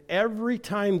 and every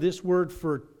time this word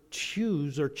for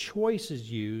choose or choice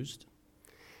is used,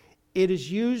 it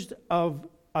is used of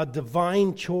a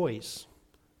divine choice,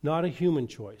 not a human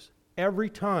choice. Every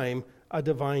time, a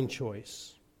divine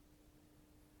choice.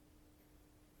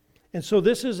 And so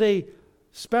this is a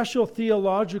special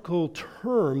theological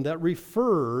term that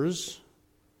refers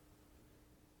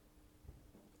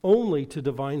only to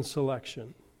divine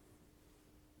selection.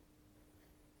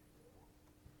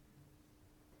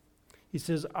 He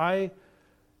says,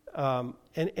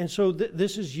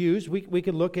 this is used. We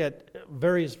could look at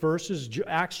various verses.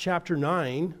 Acts chapter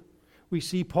 9, we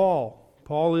see Paul.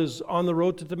 Paul is on the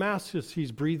road to Damascus.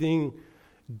 He's breathing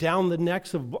down the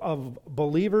necks of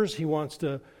believers. He wants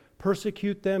to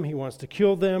persecute them. He wants to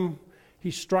kill them.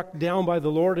 He's struck down by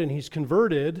the Lord and he's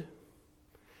converted.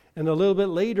 And a little bit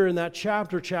later in that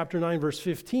chapter 9, verse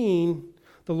 15,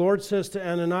 the Lord says to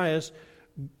Ananias,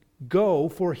 go,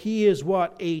 for he is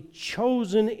what? A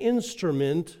chosen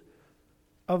instrument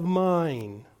of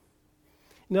mine.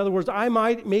 In other words, I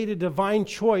made a divine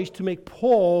choice to make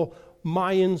Paul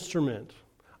my instrument.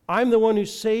 I'm the one who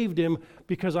saved him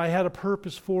because I had a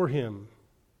purpose for him.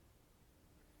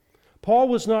 Paul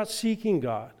was not seeking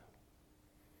God.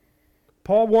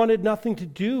 Paul wanted nothing to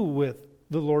do with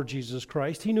the Lord Jesus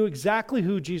Christ. He knew exactly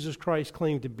who Jesus Christ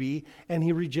claimed to be, and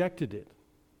he rejected it.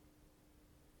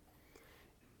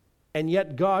 And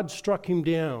yet God struck him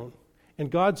down. And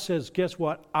God says, guess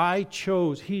what?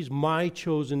 He's my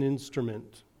chosen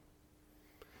instrument.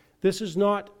 This is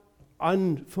not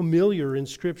unfamiliar in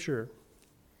Scripture.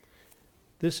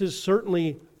 This is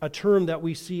certainly a term that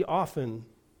we see often.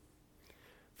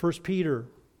 1 Peter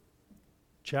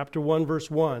chapter 1,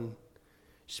 verse 1,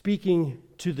 speaking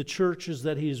to the churches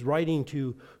that he is writing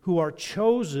to, who are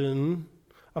chosen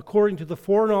according to the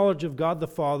foreknowledge of God the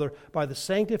Father, by the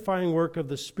sanctifying work of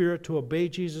the Spirit, to obey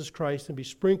Jesus Christ and be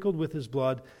sprinkled with his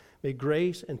blood. May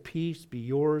grace and peace be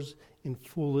yours in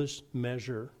fullest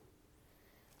measure.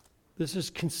 This is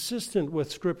consistent with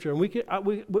Scripture, and we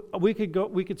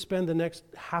could spend the next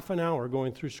half an hour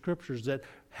going through Scriptures that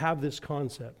have this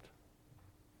concept.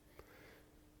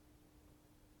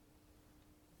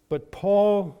 But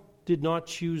Paul did not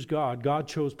choose God. God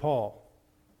chose Paul.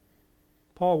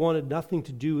 Paul wanted nothing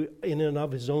to do in and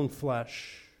of his own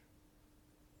flesh.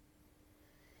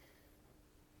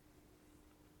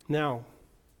 Now,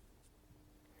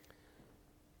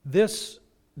 this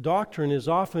doctrine is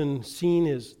often seen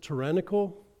as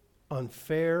tyrannical,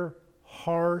 unfair,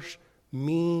 harsh,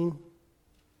 mean.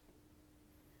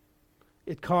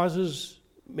 It causes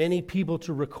many people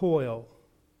to recoil.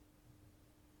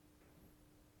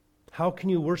 How can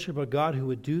you worship a God who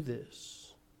would do this?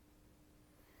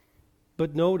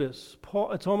 But notice,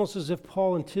 it's almost as if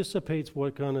Paul anticipates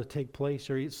what's going to take place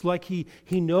here. It's like he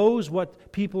knows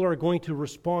what people are going to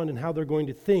respond and how they're going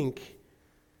to think.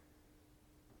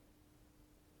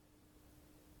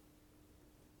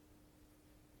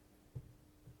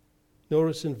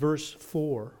 Notice in verse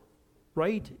 4,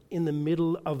 right in the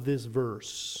middle of this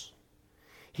verse,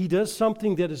 he does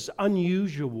something that is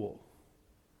unusual.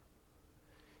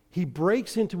 He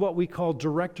breaks into what we call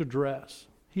direct address.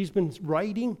 He's been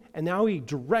writing, and now he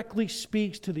directly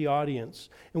speaks to the audience.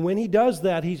 And when he does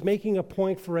that, he's making a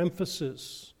point for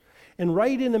emphasis. And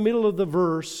right in the middle of the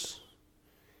verse,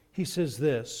 he says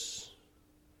this,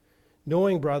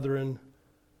 knowing, brethren,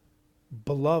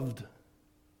 beloved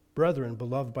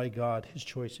by God, his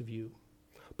choice of you.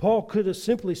 Paul could have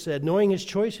simply said, knowing his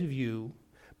choice of you,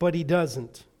 but he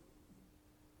doesn't.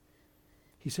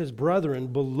 He says, brethren,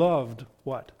 beloved,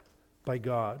 what? By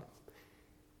God.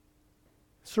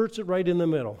 Inserts it right in the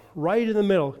middle. Right in the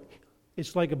middle.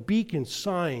 It's like a beacon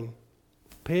sign.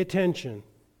 Pay attention.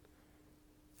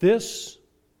 This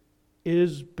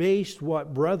is based,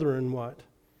 what? Brethren, what?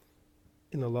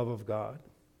 In the love of God.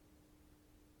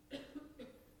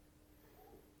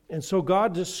 And so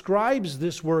God describes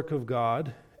this work of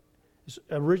God, this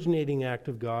originating act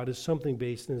of God, as something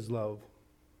based in his love.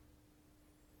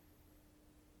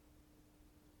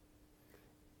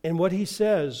 And what he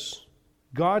says,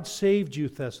 God saved you,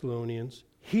 Thessalonians.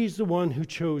 He's the one who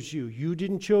chose you. You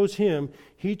didn't choose him.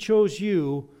 He chose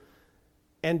you.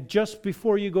 And just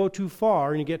before you go too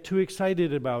far and you get too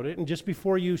excited about it, and just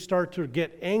before you start to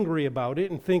get angry about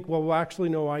it and think, well, actually,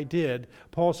 no, I did,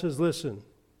 Paul says, listen,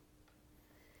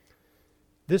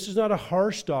 this is not a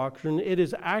harsh doctrine. It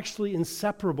is actually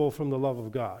inseparable from the love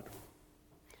of God.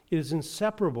 It is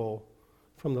inseparable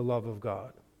from the love of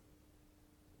God.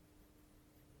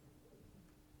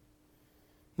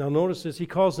 Now notice this, he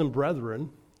calls them brethren,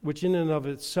 which in and of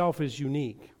itself is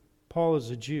unique. Paul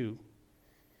is a Jew,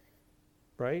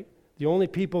 right? The only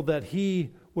people that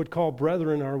he would call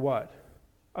brethren are what?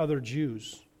 Other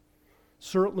Jews.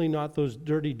 Certainly not those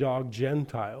dirty dog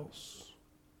Gentiles.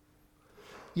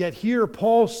 Yet here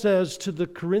Paul says to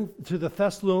the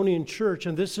Thessalonian church,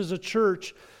 and this is a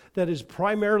church that is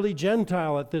primarily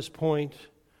Gentile at this point,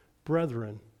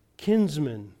 brethren,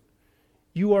 kinsmen,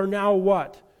 you are now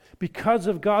what? Because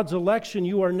of God's election,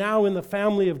 you are now in the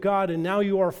family of God, and now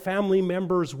you are family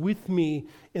members with me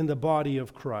in the body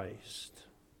of Christ.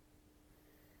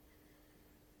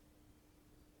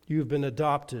 You've been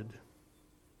adopted.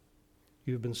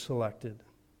 You've been selected.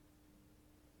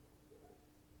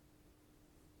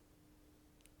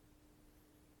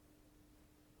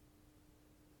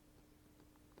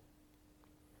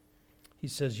 He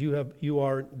says, you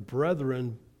are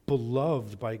brethren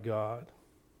beloved by God.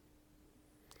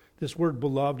 This word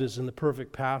beloved is in the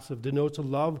perfect passive, denotes a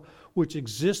love which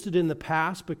existed in the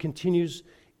past but continues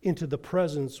into the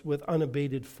present with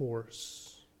unabated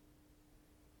force.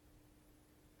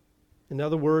 In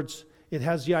other words, it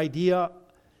has the idea,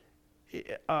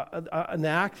 an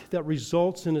act that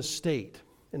results in a state.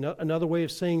 Another way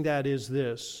of saying that is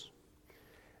this.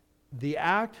 The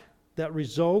act that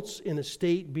results in a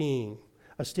state of being,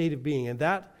 and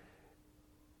that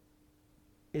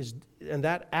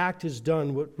act is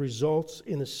done what results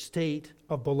in a state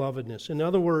of belovedness. In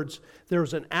other words,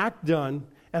 there's an act done.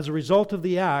 As a result of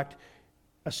the act,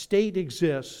 a state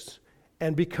exists.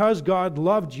 And because God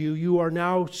loved you, you are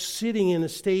now sitting in a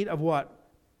state of what?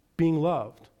 Being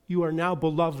loved. You are now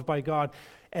beloved by God,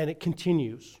 and it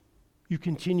continues. You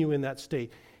continue in that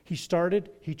state. He started,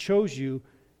 he chose you.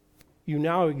 You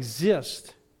now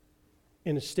exist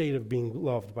in a state of being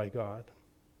loved by God.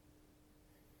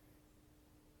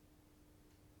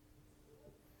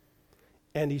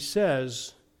 And he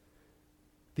says,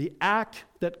 the act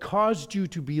that caused you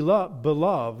to be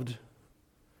beloved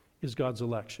is God's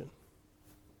election.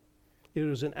 It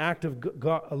was an act of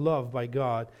love by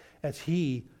God as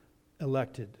he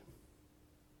elected.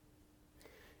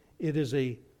 It is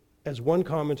as one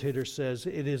commentator says,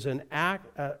 it is an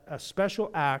act, a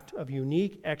special act of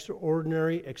unique,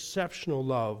 extraordinary, exceptional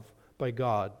love by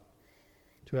God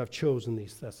to have chosen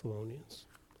these Thessalonians.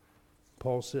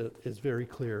 Paul said is very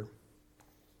clear.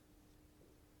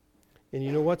 And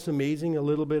you know what's amazing a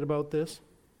little bit about this?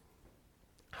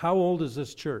 How old is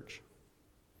this church?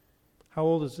 How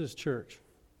old is this church?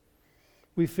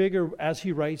 We figure as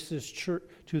he writes this church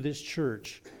to this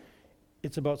church,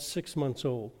 it's about 6 months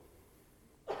old.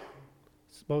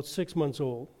 It's about 6 months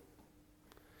old.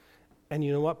 And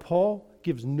you know what? Paul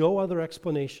gives no other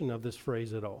explanation of this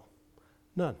phrase at all.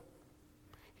 None.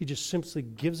 He just simply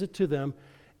gives it to them,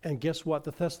 and guess what?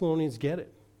 The Thessalonians get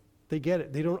it. They get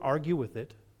it. They don't argue with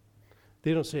it.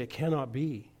 They don't say it cannot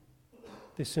be.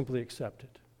 They simply accept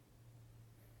it.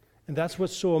 And that's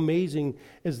what's so amazing,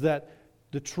 is that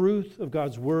the truth of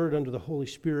God's word under the Holy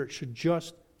Spirit should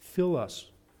just fill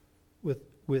us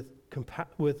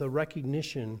with a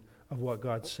recognition of what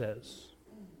God says.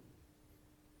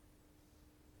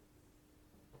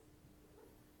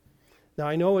 Now,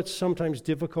 I know it's sometimes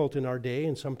difficult in our day,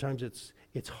 and sometimes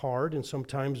it's hard, and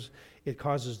sometimes it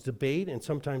causes debate, and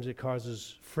sometimes it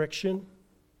causes friction.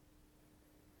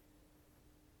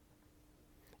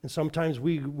 And sometimes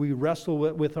we wrestle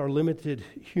with our limited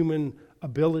human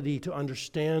ability to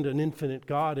understand an infinite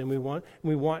God, and we want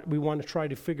to try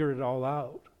to figure it all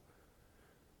out.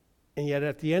 And yet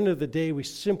at the end of the day, we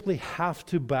simply have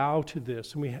to bow to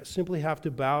this, and we simply have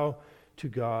to bow to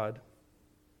God.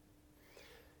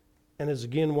 And as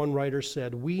again one writer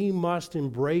said, we must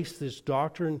embrace this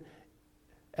doctrine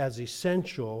as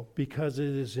essential because it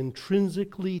is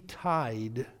intrinsically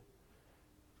tied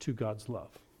to God's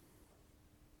love.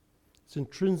 It's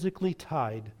intrinsically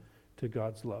tied to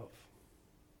God's love.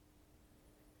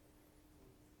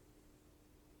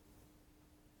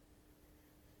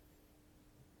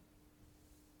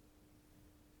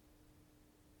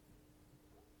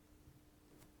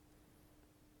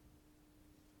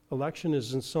 Election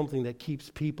isn't something that keeps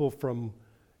people from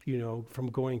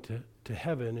going to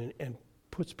heaven and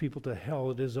puts people to hell.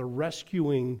 It is a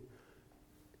rescuing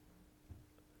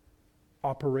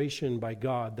operation by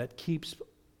God that keeps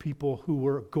people who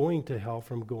were going to hell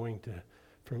from going to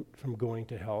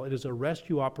hell. It is a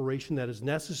rescue operation that is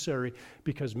necessary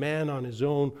because man on his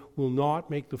own will not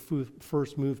make the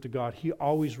first move to God. He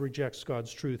always rejects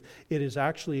God's truth. It is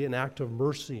actually an act of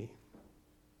mercy,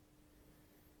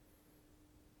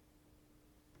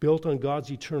 built on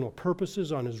God's eternal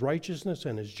purposes, on his righteousness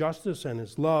and his justice and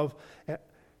his love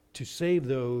to save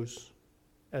those,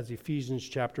 as Ephesians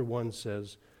chapter 1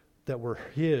 says, that were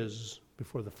his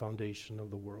before the foundation of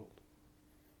the world.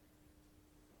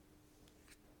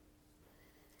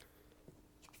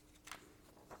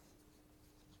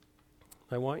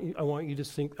 I want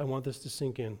this to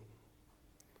sink in.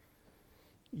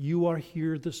 You are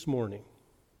here this morning.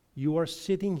 You are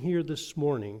sitting here this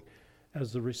morning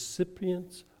as the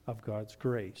recipients of God's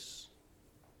grace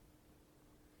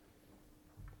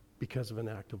because of an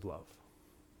act of love.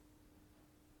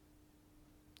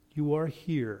 You are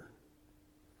here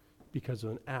because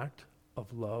of an act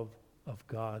of love of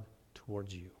God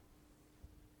towards you.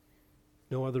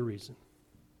 No other reason.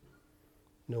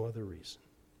 No other reason.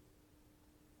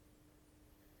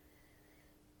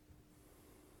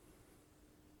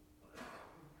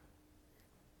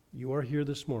 You are here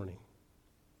this morning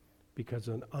because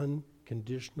of an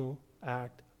unconditional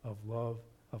act of love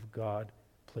of God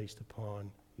placed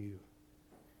upon you.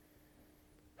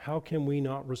 How can we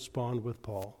not respond with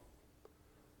Paul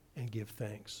and give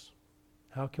thanks?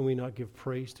 How can we not give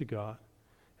praise to God?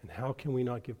 And how can we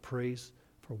not give praise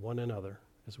for one another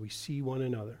as we see one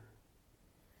another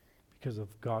because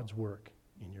of God's work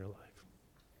in your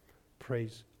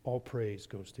life? All praise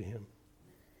goes to him.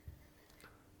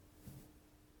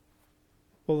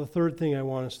 Well, the third thing I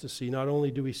want us to see, not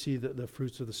only do we see the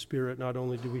fruits of the Spirit, not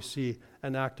only do we see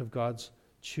an act of God's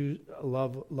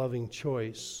loving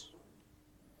choice,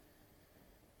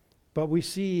 but we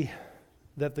see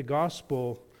that the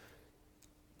gospel,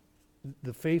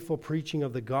 the faithful preaching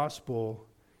of the gospel,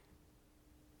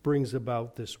 brings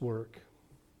about this work.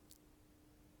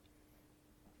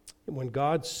 When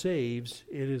God saves,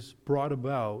 it is brought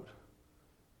about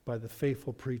by the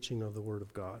faithful preaching of the Word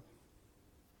of God.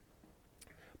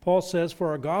 Paul says for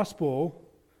our gospel,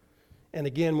 and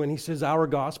again, when he says our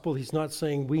gospel, he's not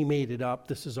saying we made it up,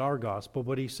 this is our gospel,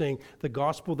 but he's saying the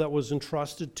gospel that was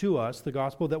entrusted to us, the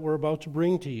gospel that we're about to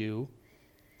bring to you,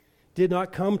 did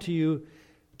not come to you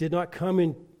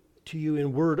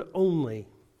in word only.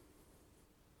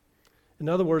 In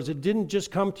other words, it didn't just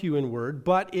come to you in word,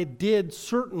 but it did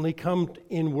certainly come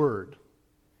in word.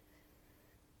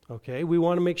 Okay, we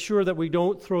want to make sure that we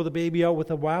don't throw the baby out with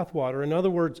the bathwater. In other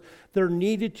words, there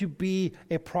needed to be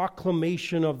a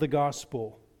proclamation of the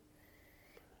gospel.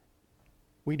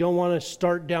 We don't want to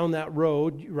start down that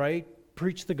road, right?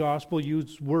 Preach the gospel,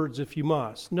 use words if you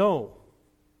must. No.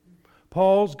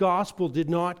 Paul's gospel did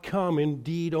not come in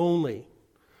deed only,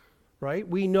 right?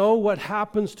 We know what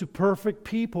happens to perfect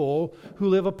people who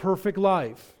live a perfect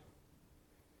life.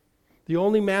 The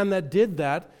only man that did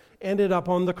that ended up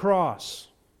on the cross.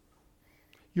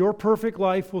 Your perfect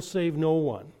life will save no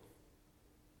one.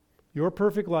 Your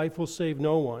perfect life will save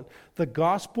no one. The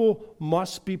gospel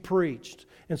must be preached.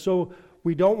 And so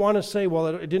we don't want to say, well,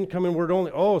 it didn't come in word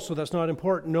only. Oh, so that's not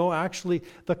important. No, actually,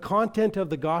 the content of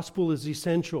the gospel is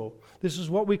essential. This is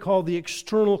what we call the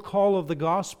external call of the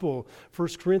gospel. 1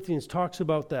 Corinthians talks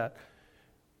about that.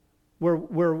 Where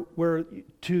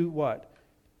to what?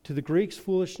 To the Greeks,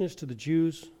 foolishness, to the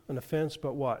Jews, an offense,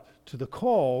 but what? To the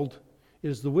called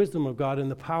is the wisdom of God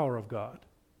and the power of God.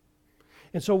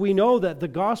 And so we know that the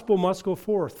gospel must go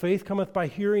forth. Faith cometh by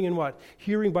hearing, and what?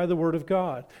 Hearing by the word of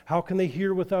God. How can they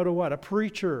hear without a what? A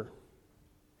preacher.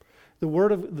 The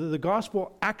word of the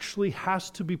gospel actually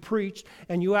has to be preached,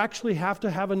 and you actually have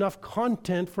to have enough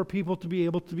content for people to be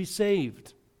able to be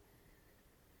saved.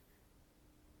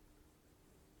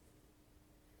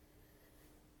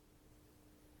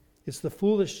 It's the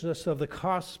foolishness of the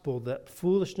gospel, that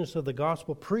foolishness of the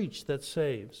gospel preached, that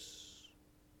saves.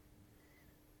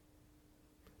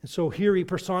 And so here he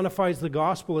personifies the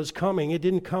gospel as coming. It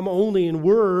didn't come only in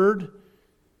word,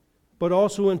 but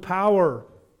also in power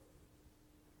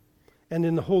and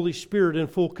in the Holy Spirit in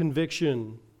full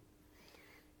conviction.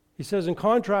 He says, in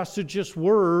contrast to just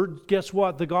word, guess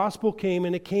what? The gospel came,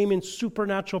 and it came in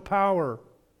supernatural power.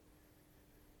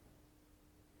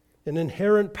 An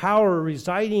inherent power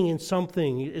residing in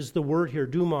something is the word here,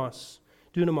 dunamis.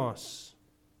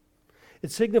 It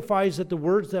signifies that the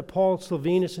words that Paul,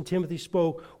 Silvanus, and Timothy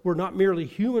spoke were not merely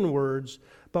human words,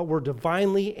 but were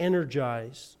divinely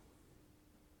energized.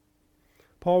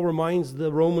 Paul reminds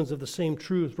the Romans of the same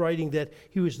truth, writing that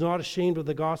he was not ashamed of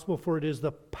the gospel, for it is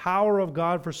the power of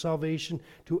God for salvation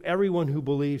to everyone who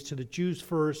believes, to the Jews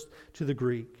first, to the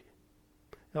Greek,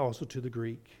 and also to the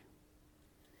Greek.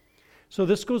 So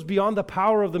this goes beyond the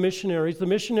power of the missionaries. The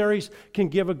missionaries can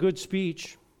give a good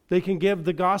speech. They can give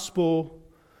the gospel,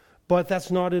 but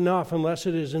that's not enough unless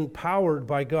it is empowered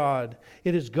by God.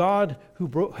 It is God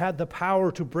who had the power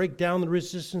to break down the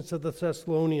resistance of the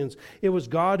Thessalonians. It was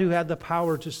God who had the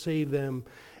power to save them.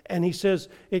 And he says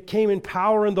it came in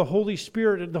power in the Holy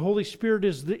Spirit. And the Holy Spirit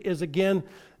is again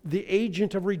the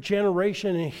agent of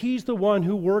regeneration, and he's the one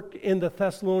who worked in the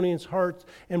Thessalonians' hearts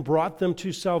and brought them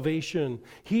to salvation.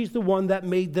 He's the one that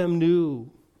made them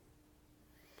new.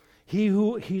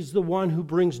 He's the one who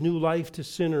brings new life to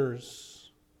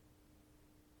sinners.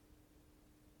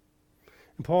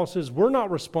 And Paul says, we're not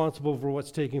responsible for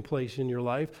what's taking place in your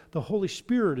life. The Holy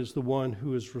Spirit is the one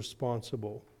who is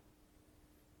responsible.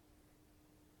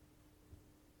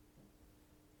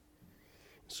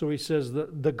 So he says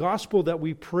the gospel that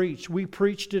we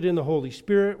preached it in the Holy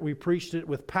Spirit, we preached it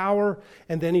with power,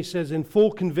 and then he says in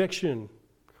full conviction,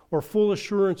 or full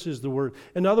assurance is the word.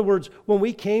 In other words, when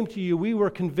we came to you, we were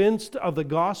convinced of the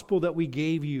gospel that we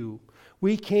gave you.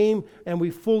 We came and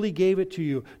we fully gave it to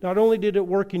you. Not only did it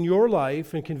work in your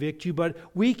life and convict you, but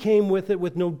we came with it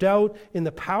with no doubt in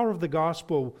the power of the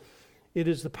gospel. It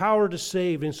is the power to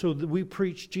save, and so we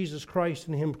preach Jesus Christ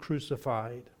and him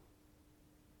crucified.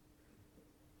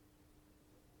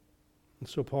 And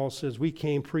so Paul says, we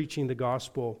came preaching the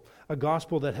gospel, a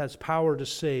gospel that has power to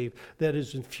save, that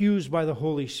is infused by the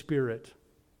Holy Spirit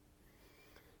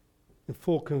in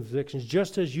full convictions,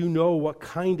 just as you know what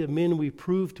kind of men we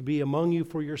proved to be among you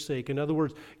for your sake. In other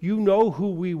words, you know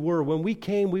who we were. When we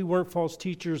came, we weren't false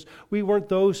teachers. We weren't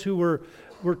those who were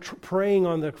preying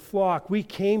on the flock. We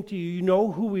came to you. You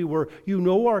know who we were. You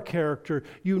know our character.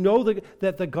 You know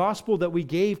that the gospel that we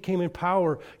gave came in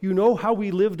power. You know how we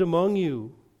lived among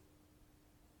you.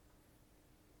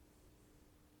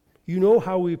 You know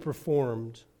how we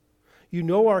performed. You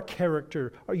know our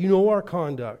character. You know our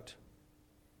conduct.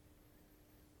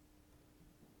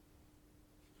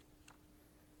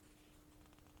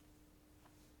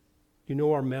 You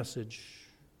know our message.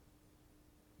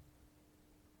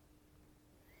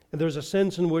 And there's a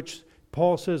sense in which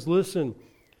Paul says, listen,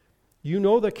 you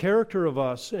know the character of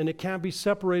us, and it can't be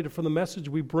separated from the message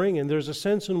we bring. And there's a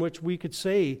sense in which we could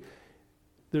say,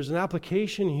 there's an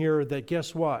application here that,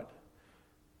 guess what?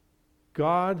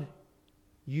 God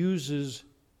uses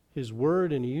his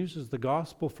word and he uses the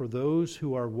gospel for those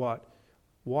who are what?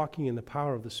 Walking in the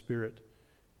power of the Spirit,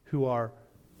 who are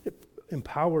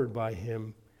empowered by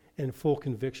him in full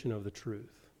conviction of the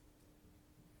truth.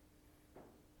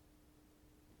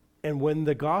 And when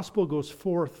the gospel goes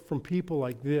forth from people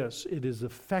like this, it is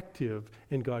effective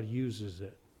and God uses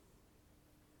it.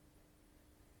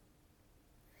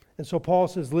 And so Paul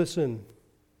says, listen,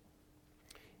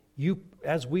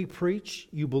 as we preach,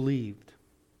 you believed.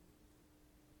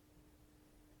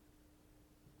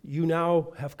 You now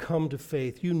have come to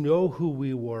faith. You know who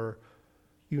we were.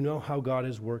 You know how God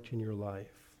has worked in your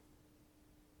life.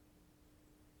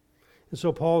 And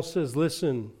so Paul says,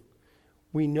 listen,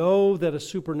 we know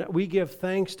that we give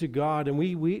thanks to God, and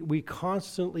we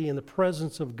constantly in the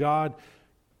presence of God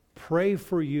pray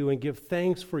for you and give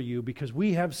thanks for you, because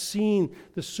we have seen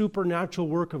the supernatural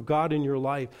work of God in your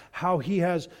life, how he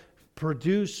has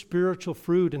produce spiritual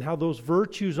fruit, and how those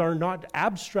virtues are not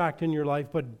abstract in your life,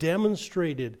 but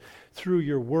demonstrated through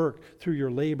your work, through your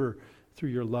labor, through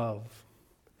your love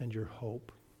and your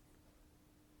hope.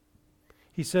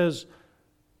 He says,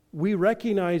 we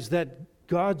recognize that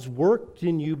God's worked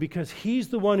in you because He's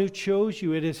the one who chose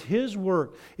you. It is His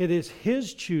work. It is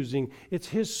His choosing. It's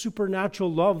His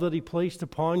supernatural love that He placed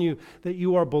upon you, that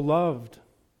you are beloved.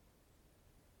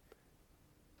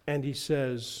 And He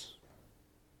says,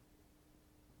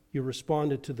 you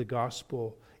responded to the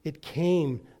gospel. It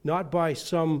came not by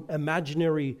some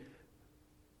imaginary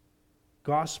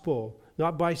gospel,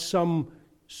 not by some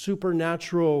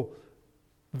supernatural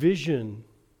vision,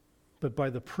 but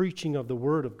by the preaching of the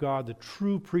Word of God, the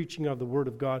true preaching of the Word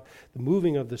of God, the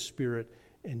moving of the Spirit,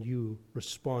 and you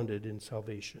responded in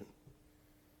salvation.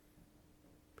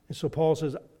 And so Paul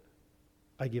says,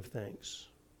 I give thanks.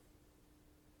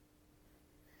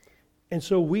 And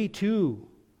so we too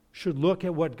should look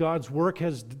at what God's work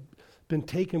has been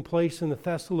taking place in the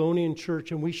Thessalonian church,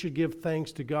 and we should give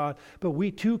thanks to God. But we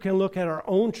too can look at our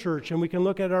own church, and we can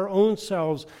look at our own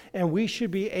selves, and we should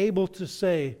be able to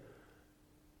say,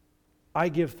 I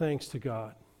give thanks to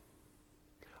God.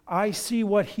 I see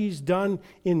what He's done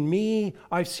in me.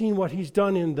 I've seen what He's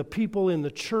done in the people in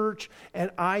the church. And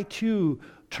I too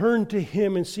turn to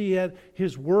Him and see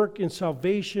His work in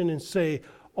salvation and say,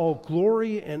 all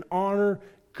glory and honor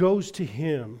goes to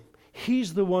Him.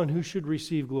 He's the one who should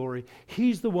receive glory.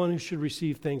 He's the one who should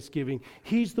receive thanksgiving.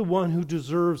 He's the one who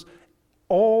deserves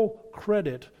all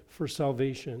credit for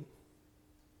salvation.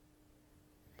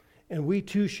 And we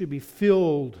too should be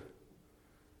filled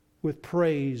with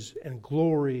praise and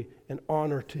glory and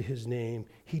honor to His name.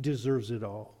 He deserves it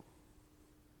all.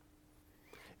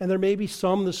 And there may be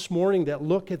some this morning that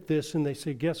look at this and they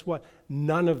say, guess what?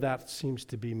 None of that seems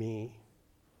to be me.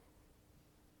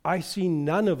 I see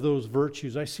none of those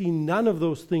virtues. I see none of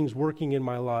those things working in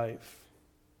my life.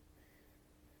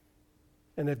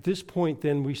 And at this point,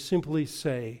 then, we simply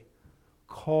say,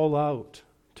 call out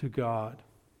to God.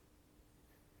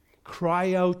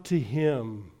 Cry out to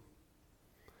Him.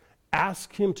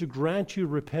 Ask Him to grant you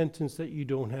repentance that you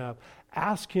don't have.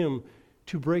 Ask Him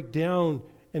to break down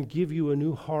and give you a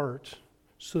new heart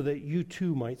so that you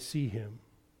too might see Him.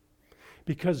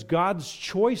 Because God's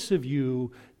choice of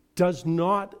you does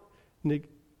not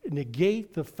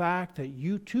negate the fact that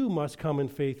you too must come in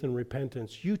faith and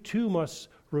repentance. You too must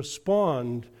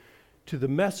respond to the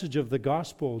message of the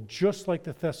gospel just like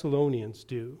the Thessalonians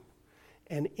do.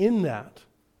 And in that,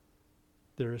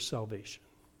 there is salvation.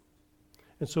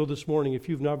 And so this morning, if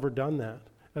you've never done that,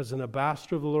 as an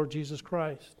ambassador of the Lord Jesus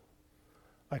Christ,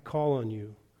 I call on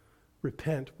you,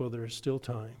 repent while there is still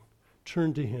time.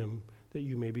 Turn to Him that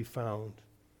you may be found.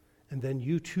 And then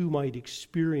you too might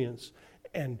experience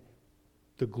and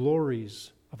the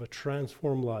glories of a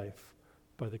transformed life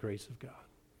by the grace of God.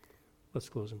 Let's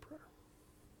close in prayer.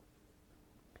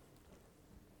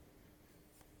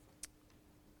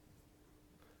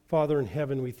 Father in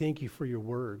heaven, we thank You for Your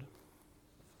word.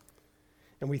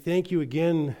 And we thank You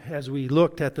again as we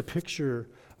looked at the picture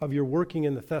of Your working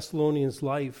in the Thessalonians'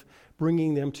 life,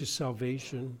 bringing them to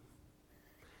salvation.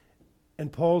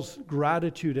 And Paul's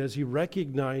gratitude as he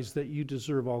recognized that You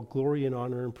deserve all glory and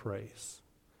honor and praise.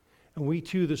 And we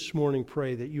too this morning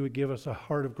pray that You would give us a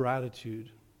heart of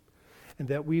gratitude and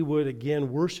that we would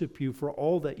again worship You for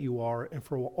all that You are and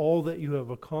for all that You have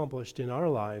accomplished in our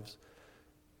lives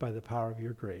by the power of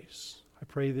Your grace. I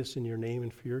pray this in Your name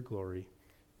and for Your glory.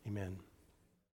 Amen.